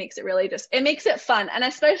 it makes it fun. And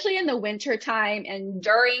especially in the winter time and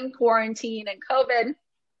during quarantine and COVID,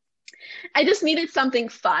 I just needed something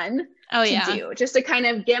fun to do, just to kind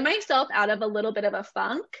of get myself out of a little bit of a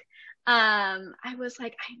funk. I was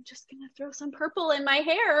like, I'm just going to throw some purple in my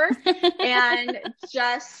hair and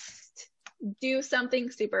just do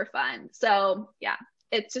something super fun. So yeah,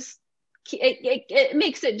 it's just, it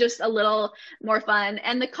makes it just a little more fun.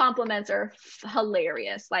 And the compliments are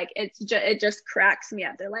hilarious. Like it just cracks me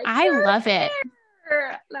up. They're like, I love it.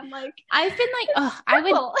 And I'm like, I've been like,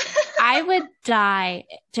 I would die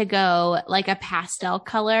to go like a pastel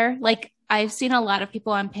color. Like I've seen a lot of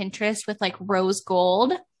people on Pinterest with like rose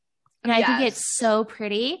gold, and I think it's so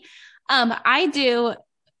pretty. I do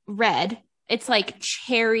red. It's like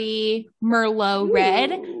cherry Merlot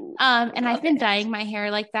red. And I've been dyeing my hair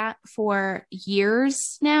like that for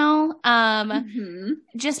years now.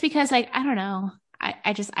 Just because like, I don't know.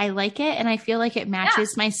 I like it, and I feel like it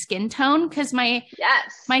matches my skin tone because my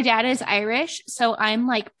dad is Irish, so I'm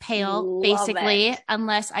like pale basically,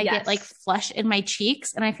 unless I get like flush in my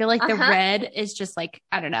cheeks, and I feel like the red is just like,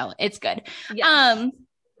 I don't know, it's good.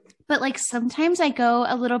 But like sometimes I go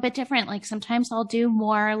a little bit different. Like sometimes I'll do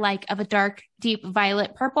more like of a dark, deep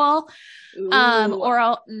violet purple. Or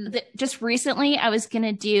I'll just recently I was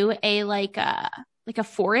gonna do a like a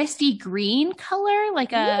foresty green color,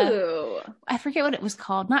 like I forget what it was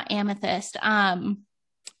called, not amethyst,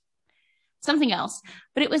 something else,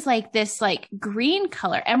 but it was like this like green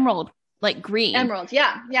color, emerald, like green. Emerald,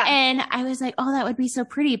 yeah. And I was like, oh, that would be so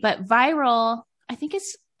pretty. But Viral, I think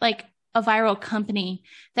it's like a Viral company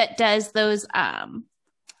that does those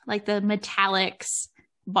like the metallics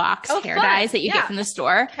box hair dyes that you get from the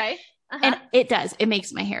store. Okay. And it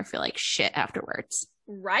makes my hair feel like shit afterwards.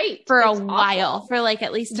 Right. For a while, for like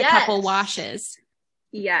at least a couple washes.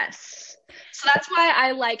 Yes. So that's why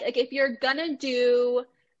I like if you're gonna do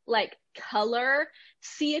like color,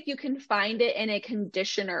 see if you can find it in a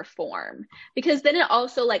conditioner form, because then it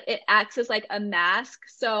also like it acts as like a mask.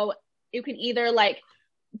 So you can either like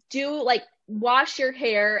do like wash your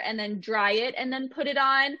hair and then dry it and then put it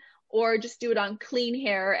on, or just do it on clean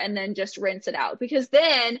hair and then just rinse it out, because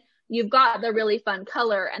then you've got the really fun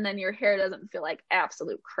color and then your hair doesn't feel like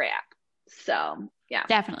absolute crap. So yeah,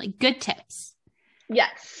 definitely good tips.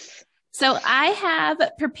 Yes. So I have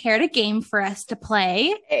prepared a game for us to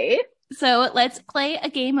play. Okay. So let's play a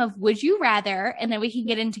game of Would You Rather, and then we can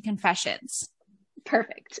get into confessions.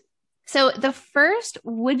 Perfect. So the first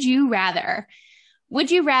Would You Rather.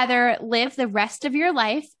 Would you rather live the rest of your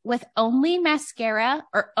life with only mascara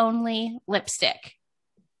or only lipstick?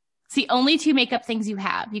 It's the only two makeup things you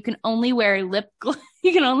have. You can only wear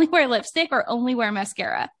you can only wear lipstick or only wear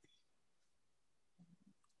mascara.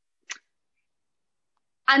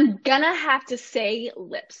 I'm gonna have to say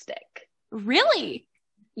lipstick. Really?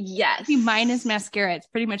 Yes. See, mine is mascara. It's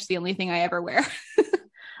pretty much the only thing I ever wear.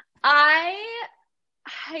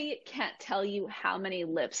 I can't tell you how many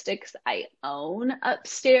lipsticks I own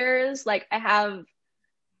upstairs. Like it's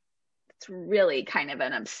really kind of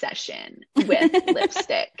an obsession with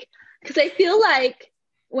lipstick. Because I feel like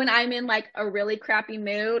when I'm in like a really crappy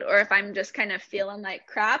mood, or if I'm just kind of feeling like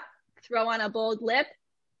crap, throw on a bold lip,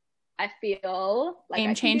 I feel like game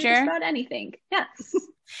I changer. can do just about anything. Yes.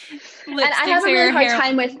 And I have a really hard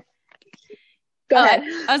time with Go ahead.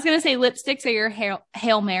 I was going to say lipsticks are your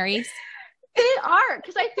Hail Marys. They are,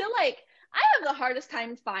 because I feel like I have the hardest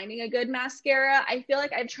time finding a good mascara. I feel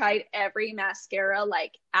like I've tried every mascara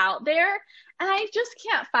like out there, and I just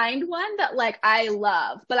can't find one that like I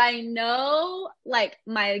love. But I know like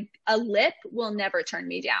a lip will never turn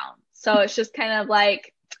me down. So it's just kind of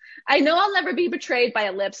like, I know I'll never be betrayed by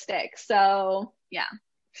a lipstick. So yeah.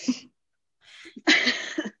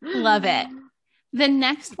 Love it. The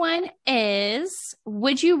next one is,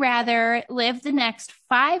 would you rather live the next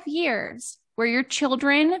 5 years where your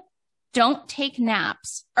children don't take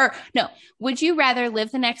naps? Or no, would you rather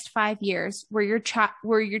live the next 5 years where your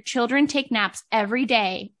children take naps every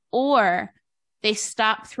day, or they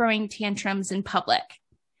stop throwing tantrums in public?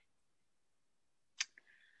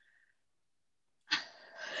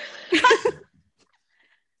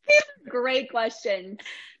 Great question.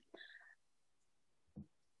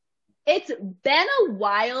 It's been a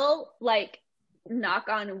while, like, knock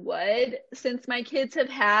on wood, since my kids have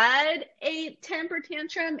had a temper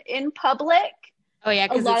tantrum in public. Oh yeah,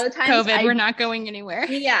 because a lot of times COVID, we're not going anywhere.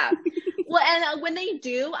 Yeah. Well, and when they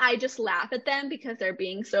do, I just laugh at them because they're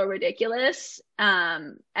being so ridiculous.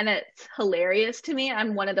 And it's hilarious to me.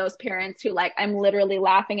 I'm one of those parents who, like, I'm literally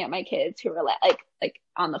laughing at my kids who are like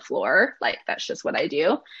on the floor. Like, that's just what I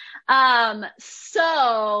do.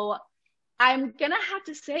 So I'm gonna have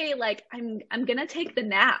to say, like, I'm gonna take the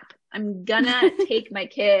nap. I'm gonna take my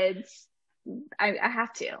kids. I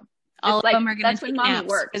have to. All of them are gonna take naps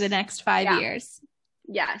for the next 5 years.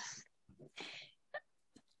 Yes.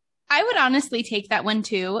 I would honestly take that one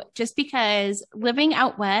too, just because living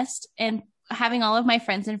out west and having all of my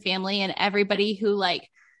friends and family and everybody who, like,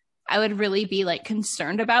 I would really be like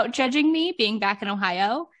concerned about judging me being back in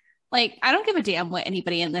Ohio. Like, I don't give a damn what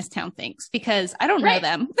anybody in this town thinks because I don't know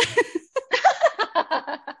them.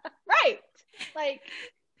 Right. Like,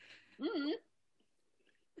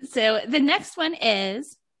 So the next one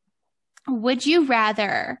is, would you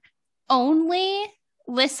rather only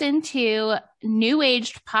listen to new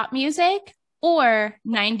aged pop music or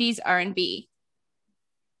 90s R&B?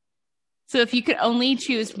 So if you could only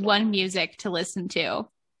choose one music to listen to,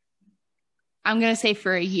 I'm going to say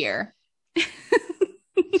for a year.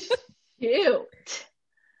 Cute.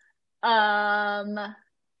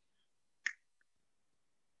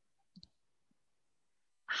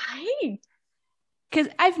 Because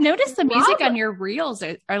I've noticed the music on your reels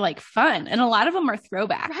are like fun, and a lot of them are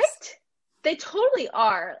throwbacks. Right? They totally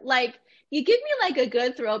are. Like, you give me like a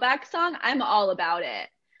good throwback song, I'm all about it.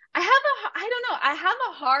 I have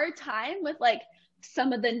a hard time with like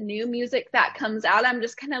some of the new music that comes out. I'm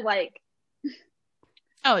just kind of like,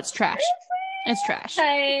 oh, it's trash. It's trash.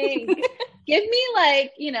 Like, give me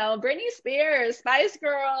like, Britney Spears, Spice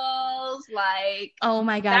Girls, like, oh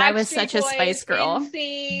my God, I was such a Spice Girl.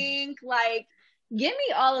 NSYNC, like, give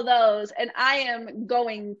me all of those, and I am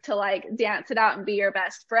going to like dance it out and be your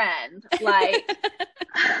best friend. Like,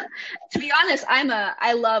 to be honest,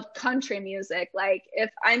 I love country music. Like,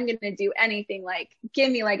 if I'm gonna do anything, like,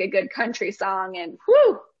 give me like a good country song, and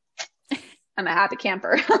whoo, I'm a happy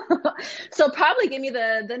camper. So probably give me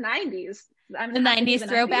the 90s. The 90s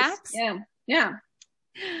throwbacks. 90s. Yeah.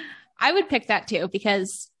 I would pick that too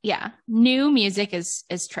because new music is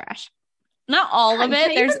trash. Not all of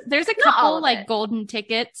it. There's a couple like golden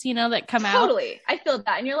tickets, that come out. Totally. I feel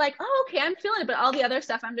that. And you're like, oh, okay, I'm feeling it. But all the other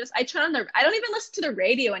stuff, I don't even listen to the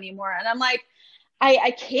radio anymore. And I'm like,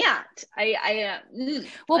 I can't.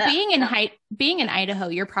 Well, being in Idaho,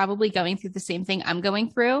 you're probably going through the same thing I'm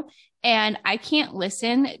going through. And I can't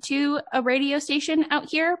listen to a radio station out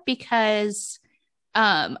here because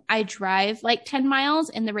I drive like 10 miles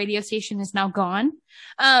and the radio station is now gone.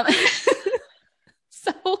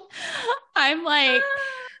 So I'm like,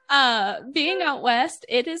 being out west,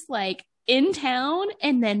 it is like in town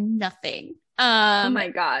and then nothing. Oh my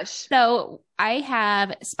gosh. So I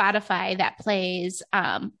have Spotify that plays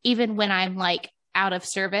even when I'm like out of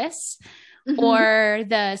service, or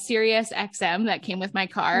the Sirius XM that came with my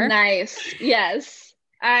car. Nice. Yes.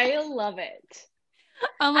 I love it.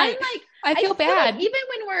 I feel bad. Like even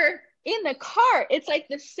when we're in the car, it's like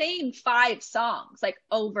the same 5 songs, like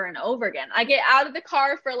over and over again. I get out of the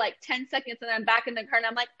car for like 10 seconds and I'm back in the car and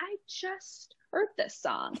I'm like, I just heard this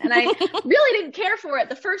song and I really didn't care for it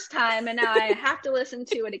the first time. And now I have to listen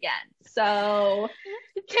to it again. So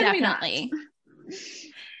definitely.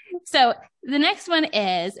 So the next one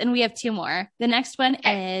is, and we have 2 more. The next one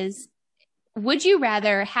is, would you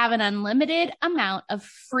rather have an unlimited amount of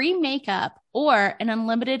free makeup or an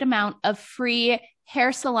unlimited amount of free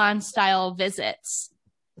hair salon style visits?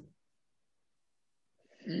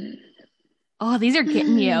 Oh, these are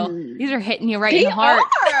getting you. These are hitting you right in They the heart.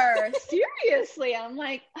 are. Seriously. I'm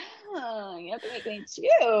like, oh, you have to make me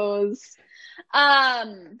choose.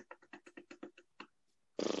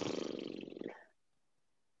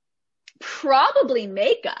 Probably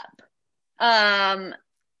makeup.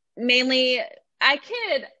 Mainly I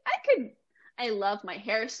love my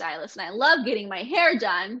hairstylist and I love getting my hair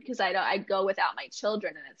done because I go without my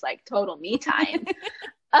children and it's like total me time.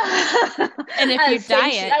 And if you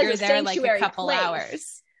diet, you're there like a couple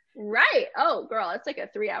hours. Right. Oh, girl, it's like a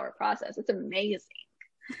 3-hour process. It's amazing.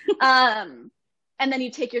 And then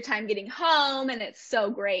you take your time getting home and it's so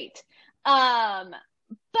great. But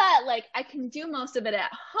like I can do most of it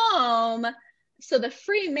at home. So the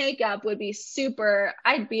free makeup would be super,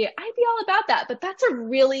 I'd be all about that. But that's a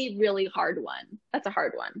really, really hard one. That's a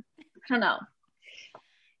hard one. I don't know.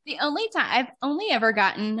 The only time I've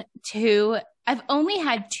only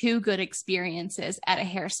had 2 good experiences at a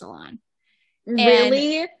hair salon.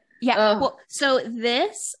 Really? And, yeah. Ugh. Well, so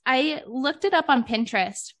I looked it up on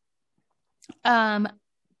Pinterest.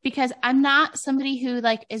 Because I'm not somebody who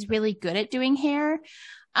like is really good at doing hair.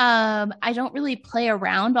 I don't really play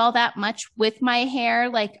around all that much with my hair.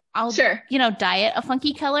 Like I'll, dye it a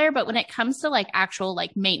funky color, but when it comes to like actual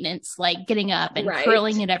like maintenance, like getting up and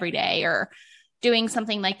curling it every day or doing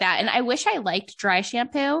something like that. And I wish I liked dry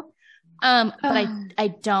shampoo. But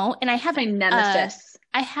I don't. And I have my nemesis.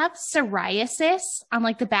 I have psoriasis on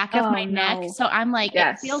like the back of my neck. So I'm like,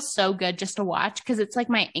 it feels so good just to watch because it's like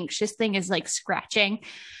my anxious thing is like scratching.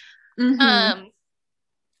 Mm-hmm.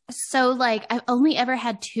 So like I've only ever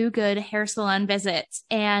had 2 good hair salon visits.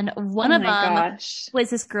 And one of them was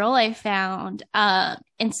this girl I found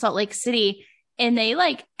in Salt Lake City. And they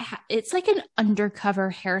like, it's like an undercover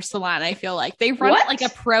hair salon. I feel like they run it like a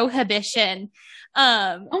prohibition.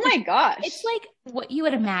 Oh my gosh. It's like what you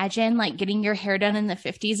would imagine like getting your hair done in the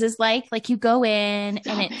 50s is like you go in and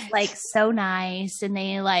it's like so nice and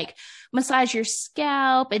they like massage your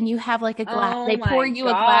scalp and you have like a glass, they pour you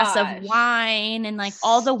a glass of wine and like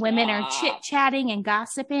all the women are chit chatting and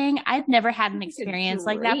gossiping. I've never had an experience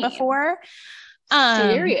like that before.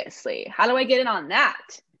 Seriously. How do I get in on that?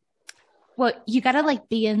 Well, you got to like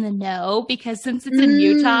be in the know because since it's in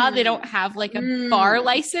Utah, they don't have like a bar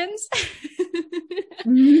license.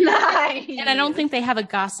 Nice. And I don't think they have a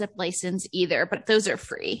gossip license either, but those are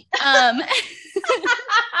free.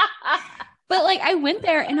 But like I went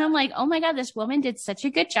there and I'm like, oh my God, this woman did such a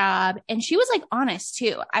good job. And she was like honest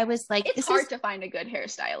too. I was like, it's hard to find a good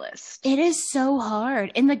hairstylist. It is so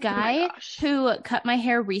hard. And the guy who cut my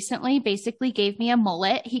hair recently basically gave me a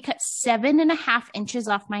mullet. He cut 7.5 inches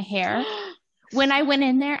off my hair. When I went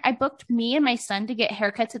in there, I booked me and my son to get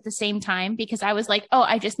haircuts at the same time because I was like, oh,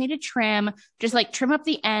 I just need to just like trim up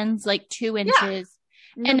the ends, like 2 inches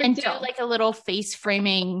and then do like a little face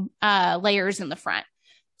framing layers in the front.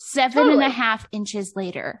 7.5 inches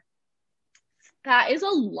later. That is a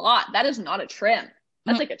lot. That is not a trim.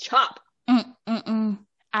 That's like a chop. I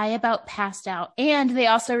about passed out. And they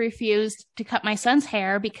also refused to cut my son's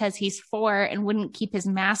hair because he's 4 and wouldn't keep his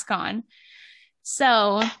mask on.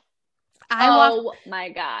 So my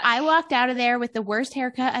God. I walked out of there with the worst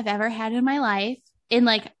haircut I've ever had in my life. And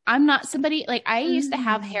like, I'm not somebody like I used to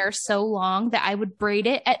have hair so long that I would braid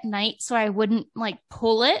it at night so I wouldn't like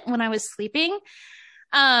pull it when I was sleeping.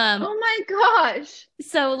 Oh my gosh.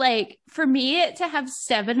 So like for me to have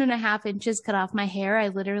 7.5 inches cut off my hair, I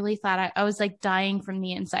literally thought I was like dying from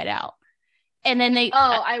the inside out. And then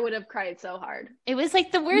I would have cried so hard. It was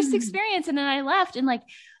like the worst experience. And then I left and like,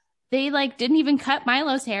 they like didn't even cut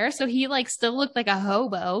Milo's hair. So he like still looked like a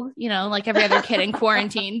hobo, like every other kid in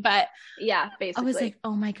quarantine. But yeah, basically. I was like,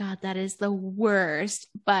 oh my God, that is the worst.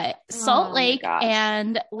 But Salt Lake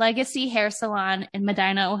and Legacy Hair Salon in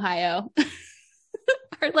Medina, Ohio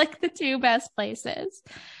are like the 2 best places.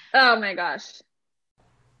 Oh my gosh.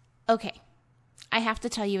 Okay. I have to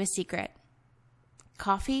tell you a secret.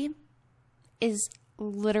 Coffee is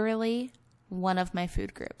literally one of my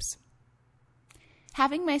food groups.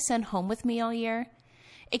 Having my son home with me all year,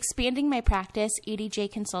 expanding my practice EDJ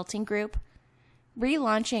Consulting Group,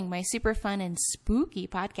 relaunching my super fun and spooky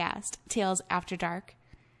podcast, Tales After Dark,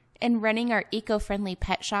 and running our eco-friendly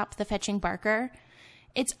pet shop, The Fetching Barker,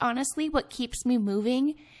 it's honestly what keeps me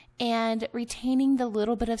moving and retaining the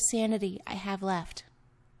little bit of sanity I have left.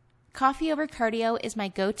 Coffee over cardio is my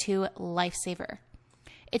go-to lifesaver.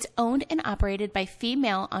 It's owned and operated by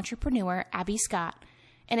female entrepreneur Abby Scott,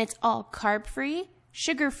 and it's all carb-free,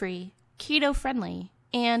 sugar-free, keto-friendly,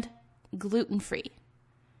 and gluten-free.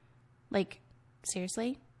 Like,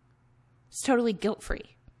 seriously? It's totally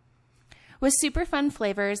guilt-free. With super fun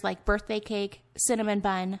flavors like birthday cake, cinnamon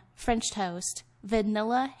bun, French toast,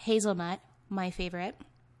 vanilla hazelnut, my favorite,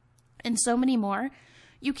 and so many more,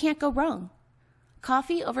 you can't go wrong.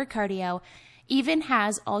 Coffee Over Cardio even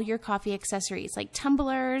has all your coffee accessories like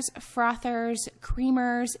tumblers, frothers,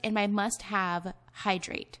 creamers, and my must-have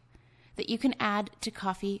Hydrate that you can add to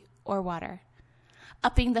coffee or water,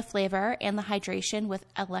 upping the flavor and the hydration with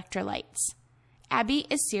electrolytes. Abby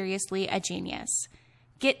is seriously a genius.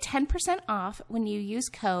 Get 10% off when you use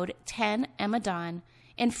code 10EMMADAWN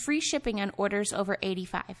and free shipping on orders over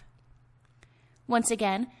 $85. Once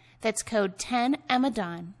again, that's code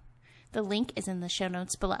 10EMMADAWN. The link is in the show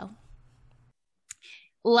notes below.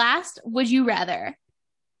 Last, would you rather?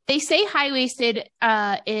 They say high-waisted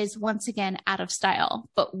is once again out of style,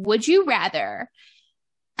 but would you rather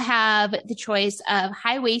have the choice of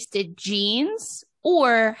high-waisted jeans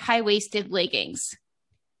or high-waisted leggings?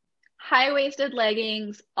 High-waisted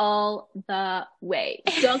leggings all the way.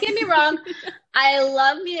 Don't get me wrong. I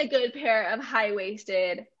love me a good pair of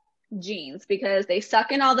high-waisted jeans because they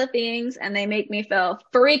suck in all the things and they make me feel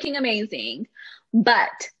freaking amazing.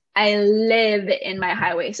 But I live in my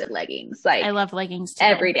high-waisted leggings. Like, I love leggings too.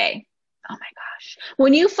 Every day. Oh my gosh.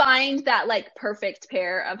 When you find that like perfect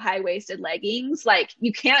pair of high-waisted leggings, like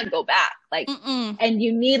you can't go back. Like, and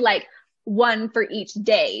you need like one for each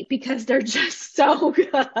day because they're just so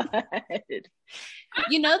good.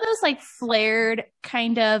 You know those like flared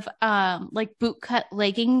kind of like boot cut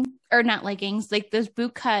legging or not leggings, like those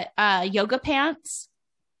boot cut yoga pants?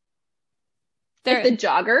 They're like the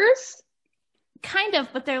joggers? Kind of,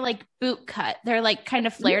 but they're like boot cut. They're like kind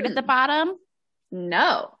of flared at the bottom.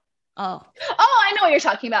 No. Oh, I know what you're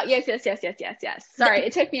talking about. Yes. Sorry,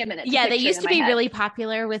 it took me a minute. Yeah, they used to be really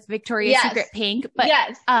popular with Victoria's Secret Pink, but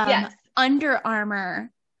Under Armour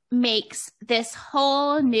makes this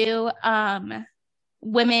whole new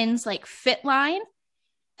women's like fit line.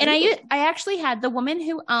 And I actually had the woman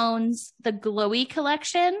who owns the Glowy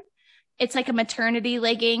collection. It's like a maternity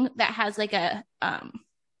legging that has like a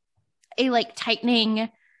like tightening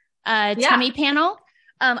tummy panel.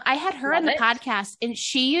 I had her on the podcast, and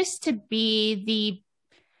she used to be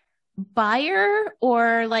the buyer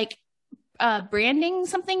or like branding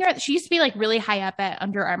something. Or she used to be like really high up at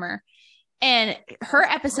Under Armour, and her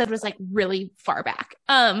episode was like really far back.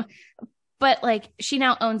 But like she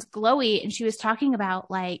now owns Glowy, and she was talking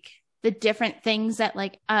about like the different things that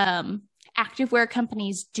like activewear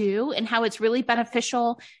companies do and how it's really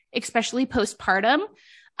beneficial, especially postpartum,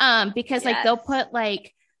 because like they'll put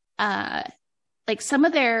like some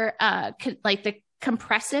of their like the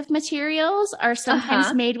compressive materials are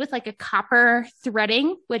sometimes made with like a copper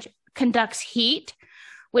threading, which conducts heat,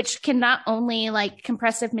 which can not only like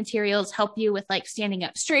compressive materials help you with like standing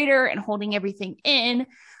up straighter and holding everything in,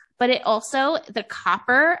 but it also, the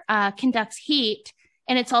copper conducts heat,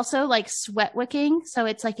 and it's also like sweat wicking. So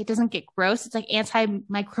it's like, it doesn't get gross. It's like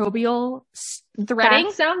antimicrobial threading.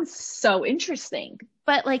 That sounds so interesting.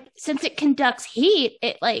 But like, since it conducts heat,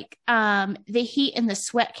 it like, the heat and the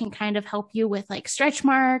sweat can kind of help you with like stretch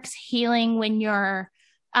marks, healing when you're,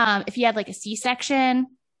 if you had like a C-section.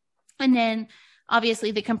 And then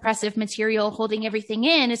obviously the compressive material holding everything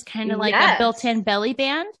in is kind of like a built-in belly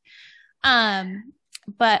band.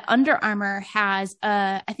 But Under Armour has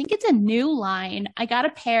I think it's a new line. I got a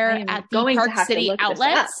pair at the Park City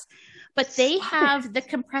outlets, but they have the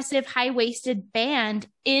compressive high-waisted band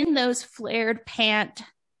in those flared pant,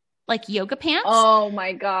 like yoga pants. Oh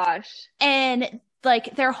my gosh. And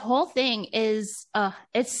like their whole thing is,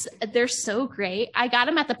 they're so great. I got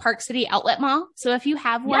them at the Park City Outlet Mall. So if you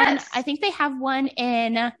have one, I think they have one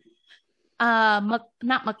in, not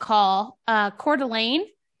McCall, Coeur d'Alene,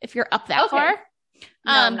 if you're up that far.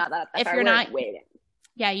 No, I'm not that far. If you're not,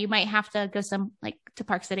 yeah, you might have to go to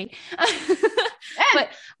Park City.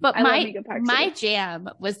 But my jam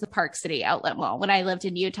was the Park City Outlet Mall when I lived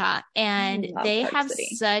in Utah, and they have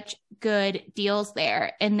such good deals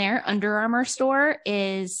there. And their Under Armour store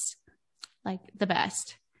is like the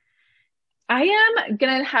best. I am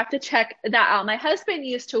gonna have to check that out. My husband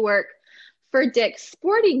used to work for Dick's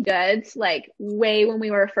Sporting Goods, like way when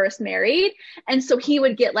we were first married. And so he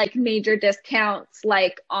would get like major discounts,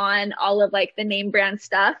 like on all of like the name brand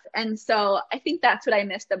stuff. And so I think that's what I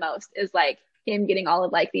miss the most is like him getting all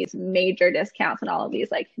of like these major discounts and all of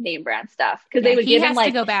these like name brand stuff. Cause they would give him like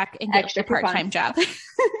to go back and get extra part-time job.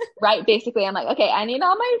 Right. Basically I'm like, okay, I need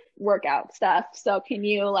all my workout stuff. So can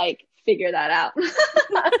you like figure that out?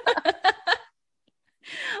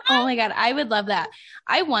 Oh my God. I would love that.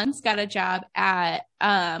 I once got a job at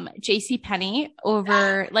JCPenney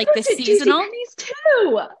over like the seasonal. JCPenney's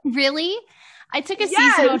too. Really? I took a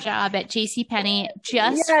seasonal job at JCPenney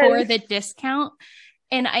just for the discount.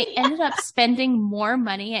 And I ended up spending more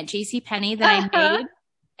money at JCPenney than I made.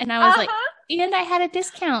 And I was like, And I had a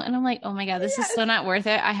discount. And I'm like, oh my God, this is so not worth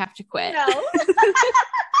it. I have to quit. No.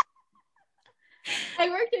 I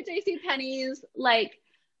worked at JCPenney's like,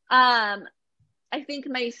 I think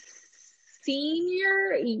my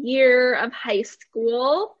senior year of high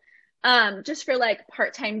school, just for like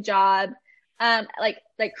part-time job,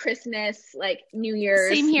 like Christmas, like New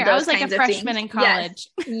Year's. Same here. I was like a freshman in college.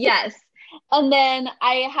 Yes. And then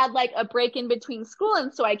I had like a break in between school.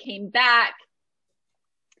 And so I came back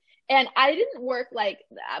and I didn't work like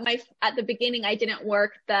at the beginning, I didn't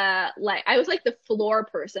work I was like the floor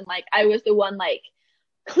person. Like I was the one like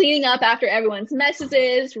cleaning up after everyone's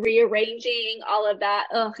messages, rearranging all of that.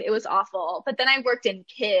 Ugh, it was awful. But then I worked in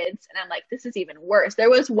kids and I'm like, this is even worse. There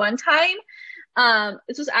was one time,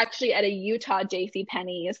 this was actually at a Utah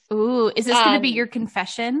JCPenney's. Ooh, is this going to be your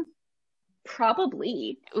confession?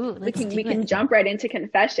 Probably. Ooh, we can jump right into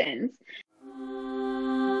confessions.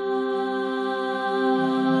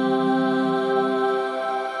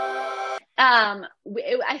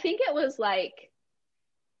 I think it was like,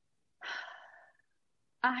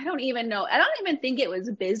 I don't even know. I don't even think it was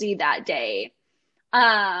busy that day.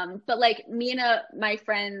 But like me and my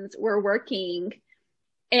friends were working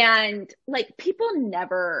and like people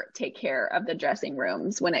never take care of the dressing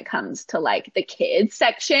rooms when it comes to like the kids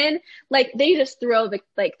section. Like they just throw the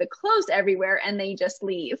clothes everywhere and they just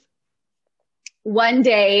leave. One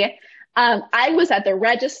day, I was at the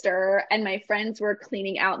register and my friends were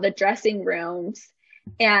cleaning out the dressing rooms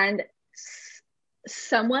and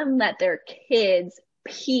someone let their kids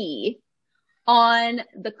pee on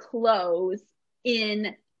the clothes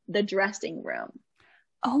in the dressing room.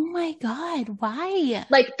 Oh my God, why?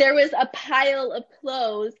 Like there was a pile of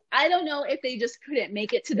clothes. I don't know if they just couldn't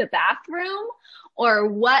make it to the bathroom or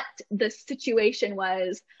what the situation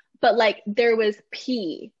was, but like there was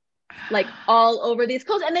pee like all over these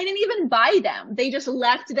clothes and they didn't even buy them. They just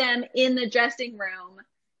left them in the dressing room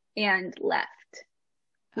and left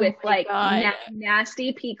with like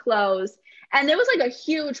nasty pee clothes. And there was like a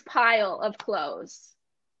huge pile of clothes.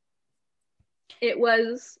 It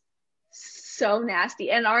was so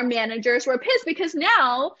nasty. And our managers were pissed because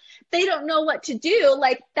now they don't know what to do.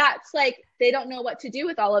 Like that's like, they don't know what to do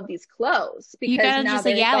with all of these clothes. Because you gotta now just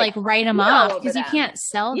like write them off because you can't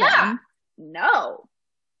sell them. No.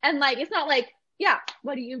 And like, it's not like,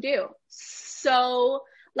 what do you do? So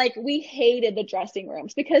like we hated the dressing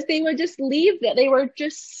rooms because they would just leave that. They were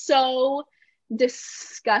just so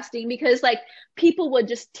disgusting because like people would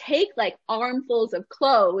just take like armfuls of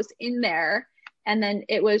clothes in there and then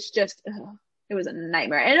it was just it was a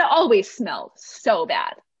nightmare and it always smelled so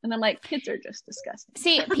bad and I'm like, kids are just disgusting.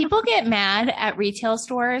 See, people get mad at retail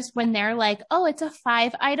stores when they're like, oh, it's a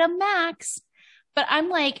 5-item max, but I'm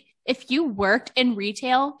like, if you worked in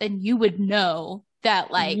retail then you would know that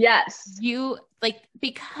like you like,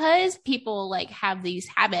 because people like have these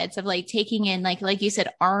habits of like taking in like you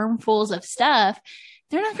said, armfuls of stuff,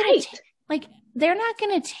 they're not going to they're not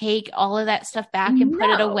going to take all of that stuff back and put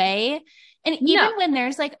it away. And even when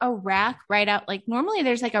there's like a rack right out, like normally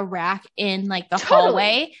there's like a rack in like the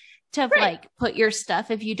hallway to like put your stuff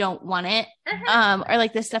if you don't want it. Or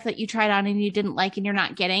like the stuff that you tried on and you didn't like and you're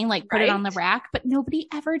not getting, like put it on the rack, but nobody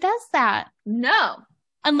ever does that. No.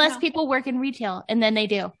 Unless people work in retail and then they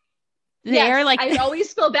do. They're like, I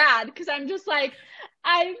always feel bad because I'm just like,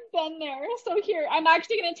 I've been there. So here, I'm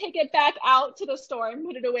actually going to take it back out to the store and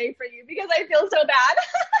put it away for you because I feel so bad.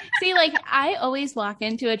 See, like I always walk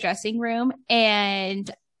into a dressing room and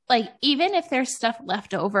like, even if there's stuff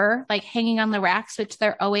left over, like hanging on the racks, which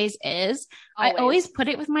there always is, I always put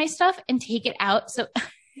it with my stuff and take it out. So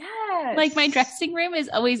like my dressing room is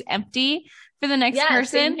always empty for the next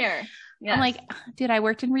person. Same here. I'm like, dude, I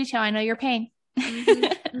worked in retail. I know your pain.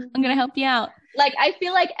 I'm going to help you out. Like, I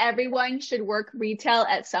feel like everyone should work retail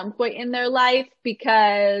at some point in their life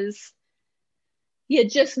because you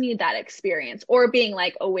just need that experience, or being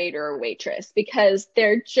like a waiter or waitress because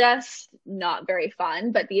they're just not very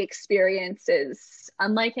fun, but the experience is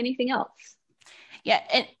unlike anything else. Yeah.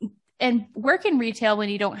 And work in retail when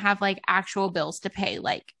you don't have like actual bills to pay,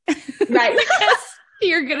 like, right.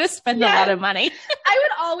 You're going to spend a lot of money. I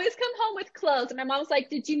would always come home with clothes and my mom's like,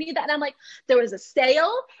 did you need that? And I'm like, there was a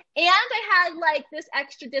sale and I had like this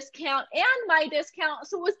extra discount and my discount.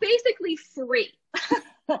 So it was basically free.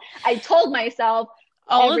 I told myself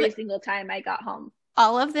every single time I got home.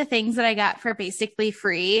 All of the things that I got for basically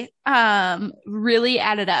free really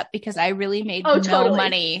added up because I really made no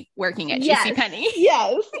money working at JCPenney.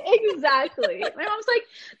 Yes, exactly. My mom's like,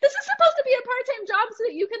 this is supposed to be a part-time job so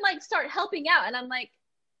that you can like start helping out. And I'm like,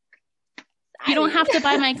 you don't have to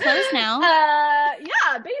buy my clothes now. Yeah,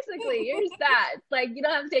 Yeah, basically, here's that. Like, you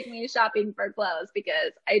don't have to take me shopping for clothes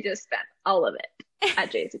because I just spent all of it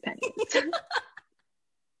at JCPenney's.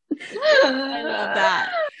 I love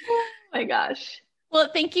that. Oh my gosh. Well,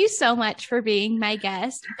 thank you so much for being my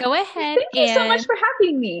guest. Go ahead Thank you so much for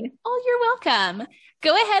having me. Oh, you're welcome.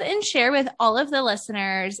 Go ahead and share with all of the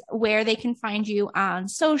listeners where they can find you on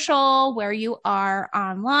social, where you are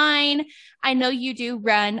online. I know you do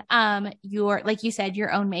run your, like you said,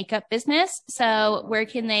 your own makeup business. So where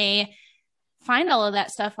can they find all of that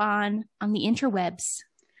stuff on the interwebs?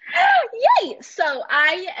 Yay! So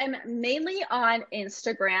I am mainly on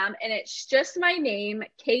Instagram, and it's just my name.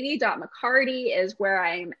 Katie.McCarty is where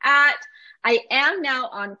I'm at. I am now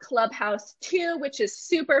on Clubhouse too, which is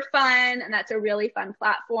super fun, and that's a really fun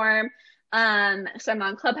platform. So I'm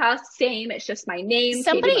on Clubhouse, same. It's just my name.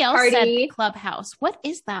 Somebody else said Clubhouse. What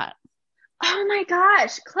is that? Oh my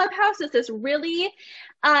gosh, Clubhouse is this really.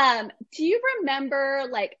 Do you remember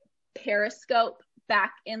like Periscope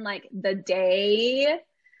back in like the day?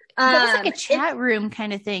 That was like a chat room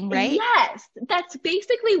kind of thing, right? Yes, that's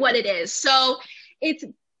basically what it is. So it's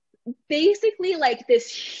basically like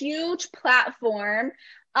this huge platform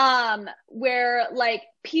where like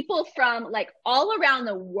people from like all around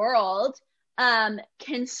the world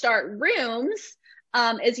can start rooms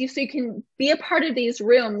so you can be a part of these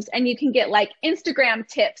rooms, and you can get like Instagram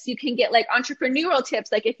tips, you can get like entrepreneurial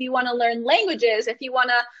tips, like if you want to learn languages, if you want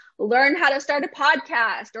to learn how to start a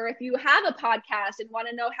podcast, or if you have a podcast and want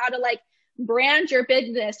to know how to like brand your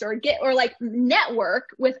business or like network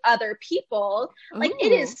with other people. Like,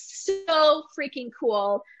 it is so freaking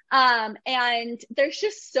cool. And there's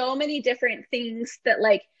just so many different things that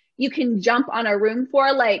like you can jump on a room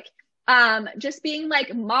for, like just being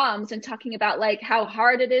like moms and talking about like how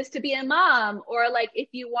hard it is to be a mom, or like if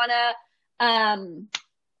you want to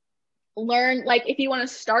learn, like if you want to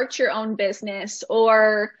start your own business,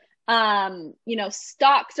 or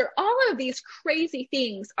stocks, or all of these crazy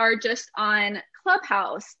things are just on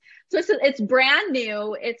Clubhouse. So it's brand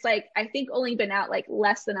new. It's like, I think only been out like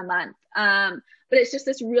less than a month. But it's just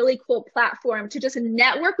this really cool platform to just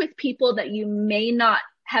network with people that you may not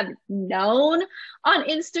have known on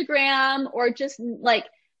Instagram, or just like,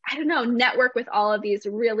 I don't know, network with all of these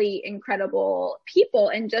really incredible people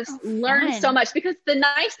and just learn so much. Because the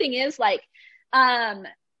nice thing is like,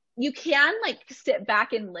 you can like sit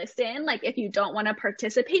back and listen, like if you don't want to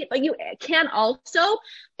participate, but you can also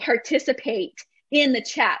participate in the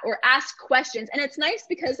chat or ask questions. And it's nice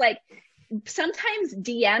because like sometimes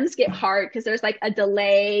DMs get hard because there's like a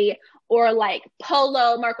delay, or like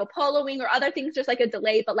Marco Poloing or other things, there's like a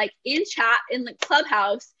delay. But like in chat, in the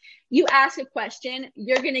Clubhouse, you ask a question,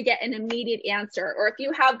 you're going to get an immediate answer. Or if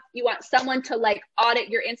you want someone to like audit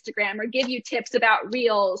your Instagram or give you tips about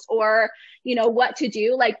reels, or, what to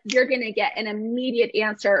do, like you're going to get an immediate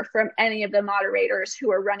answer from any of the moderators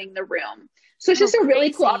who are running the room. So it's just a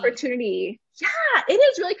really cool opportunity. Yeah, it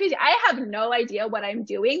is really crazy. I have no idea what I'm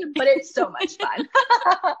doing, but it's so much fun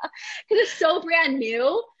because it's so brand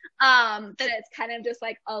new that it's kind of just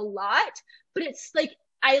like a lot. But it's like,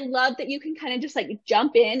 I love that you can kind of just like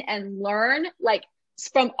jump in and learn like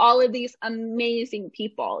from all of these amazing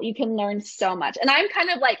people. You can learn so much. And I'm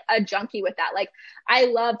kind of like a junkie with that. Like, I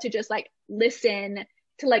love to just like listen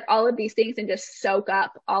to like all of these things and just soak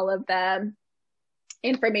up all of the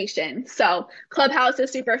information. So Clubhouse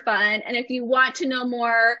is super fun. And if you want to know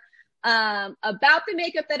more about the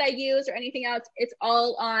makeup that I use or anything else, it's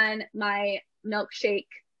all on my Milkshake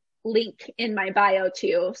link in my bio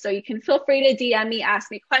too. So you can feel free to DM me, ask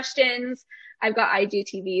me questions. I've got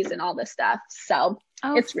IGTVs and all this stuff. So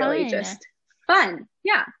it's really just fun.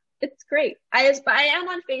 Yeah, it's great. I am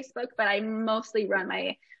on Facebook, but I mostly run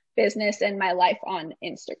my business and my life on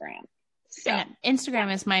Instagram. So yeah,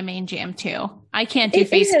 Instagram is my main jam too. I can't do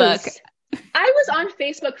Facebook. I was on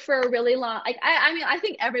Facebook for a really long, like, I mean, I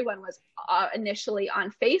think everyone was initially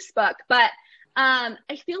on Facebook, but I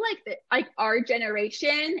feel like that, like, our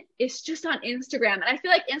generation is just on Instagram, and I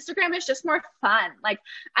feel like Instagram is just more fun. Like,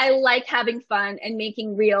 I like having fun and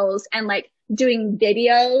making reels and like doing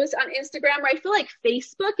videos on Instagram, where I feel like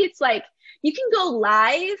Facebook, it's like you can go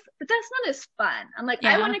live, but that's not as fun. I'm like,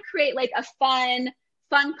 I want to create like a fun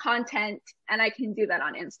content, and I can do that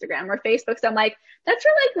on Instagram. Or Facebook, so I'm like, that's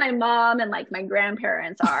where like my mom and like my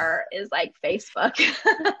grandparents are, is like Facebook.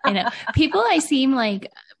 I know.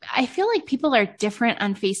 I feel like people are different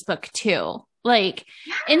on Facebook too. Like,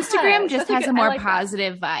 Instagram just has a more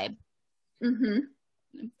positive vibe. Mm-hmm.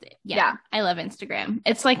 Yeah, I love Instagram.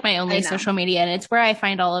 It's like my only social media, and it's where I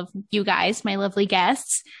find all of you guys, my lovely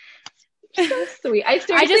guests. So sweet. This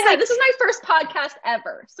is my first podcast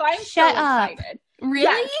ever, so I'm so excited.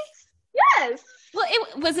 Really? Yes. Well,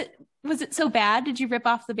 Was it so bad? Did you rip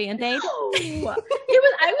off the Band-Aid? No.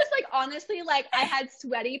 I was like, honestly, like I had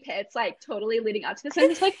sweaty pits, like totally leading up to this. I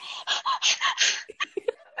was like,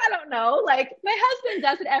 I don't know. Like my husband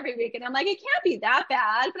does it every week and I'm like, it can't be that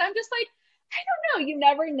bad. But I'm just like, I don't know. You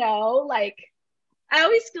never know. Like I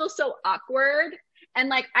always feel so awkward. And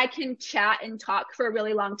like I can chat and talk for a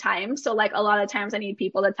really long time. So like a lot of times I need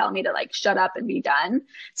people to tell me to like shut up and be done.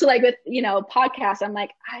 So like with, podcasts, I'm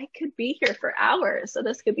like, I could be here for hours. So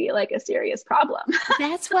this could be like a serious problem.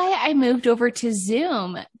 That's why I moved over to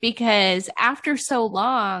Zoom, because after so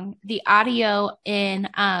long, the audio in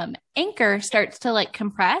Anchor starts to like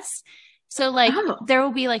compress. So like there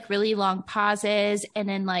will be like really long pauses and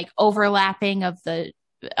then like overlapping of the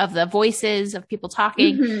voices of people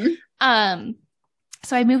talking. Mm-hmm.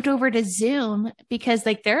 So I moved over to Zoom because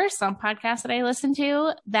like there are some podcasts that I listen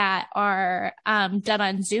to that are done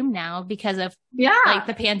on Zoom now because of like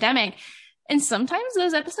the pandemic. And sometimes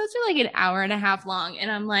those episodes are like an hour and a half long.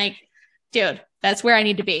 And I'm like, dude, that's where I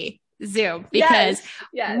need to be, Zoom. Because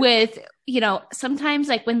with, sometimes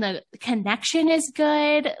like when the connection is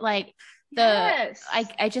good, like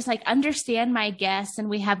I just like understand my guests and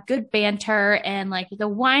we have good banter and like the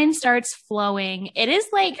wine starts flowing. It is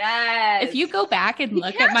like, if you go back and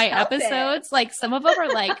look at my episodes, like some of them are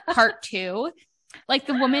like part 2. Like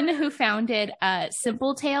the woman who founded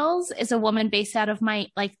Simple Tales is a woman based out of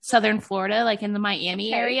Southern Florida, like in the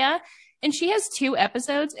Miami area. And she has 2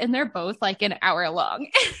 episodes and they're both like an hour long.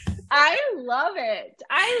 I love it.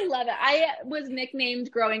 I was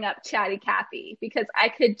nicknamed growing up Chatty Cathy because I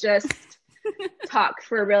could just talk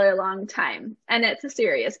for a really long time, and it's a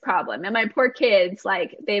serious problem. And my poor kids,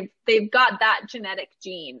 like they've got that genetic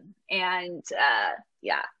gene, and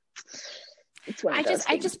it's one of those things.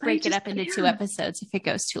 I just break it up into 2 episodes if it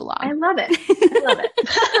goes too long. I love it.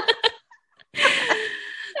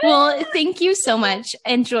 Well, thank you so much.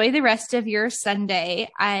 Enjoy the rest of your Sunday.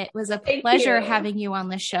 It was a pleasure having you on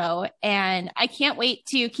the show, and I can't wait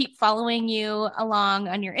to keep following you along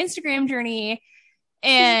on your Instagram journey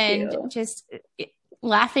and just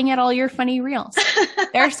laughing at all your funny reels.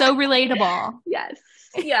 They're so relatable. Yes.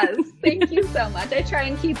 Thank you so much. I try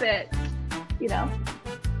and keep it,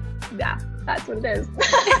 that's what it is.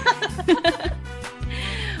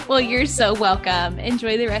 Well, you're so welcome.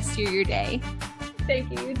 Enjoy the rest of your day.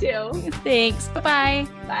 Thank you. You too. Thanks. Bye-bye.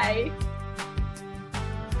 Bye.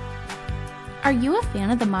 Are you a fan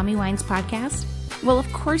of the Mommy Wines podcast? Well,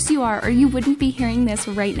 of course you are, or you wouldn't be hearing this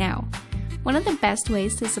right now. One of the best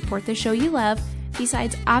ways to support the show you love,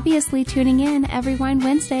 besides obviously tuning in every Wine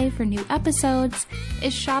Wednesday for new episodes,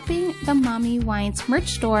 is shopping the Mommy Wines merch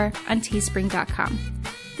store on teespring.com.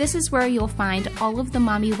 This is where you'll find all of the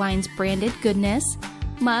Mommy Wines branded goodness,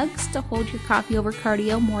 mugs to hold your coffee over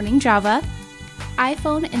cardio morning Java,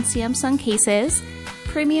 iPhone and Samsung cases,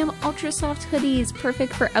 premium ultra soft hoodies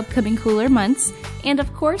perfect for upcoming cooler months, and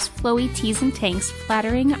of course flowy tees and tanks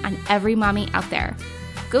flattering on every mommy out there.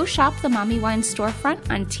 Go shop the Mommy Wines storefront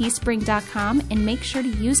on teespring.com and make sure to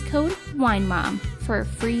use code WINEMOM for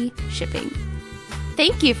free shipping.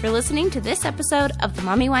 Thank you for listening to this episode of the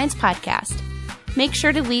Mommy Wines podcast. Make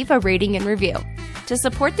sure to leave a rating and review. To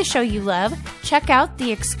support the show you love, check out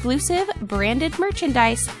the exclusive branded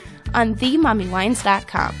merchandise on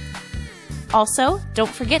themommywines.com. Also, don't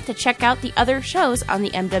forget to check out the other shows on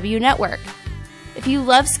the MW Network. If you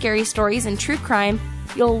love scary stories and true crime,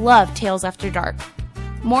 you'll love Tales After Dark.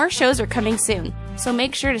 More shows are coming soon, so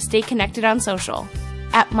make sure to stay connected on social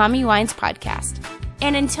at Mommy Wines Podcast.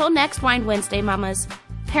 And until next Wine Wednesday, mamas,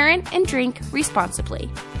 parent and drink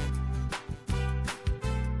responsibly.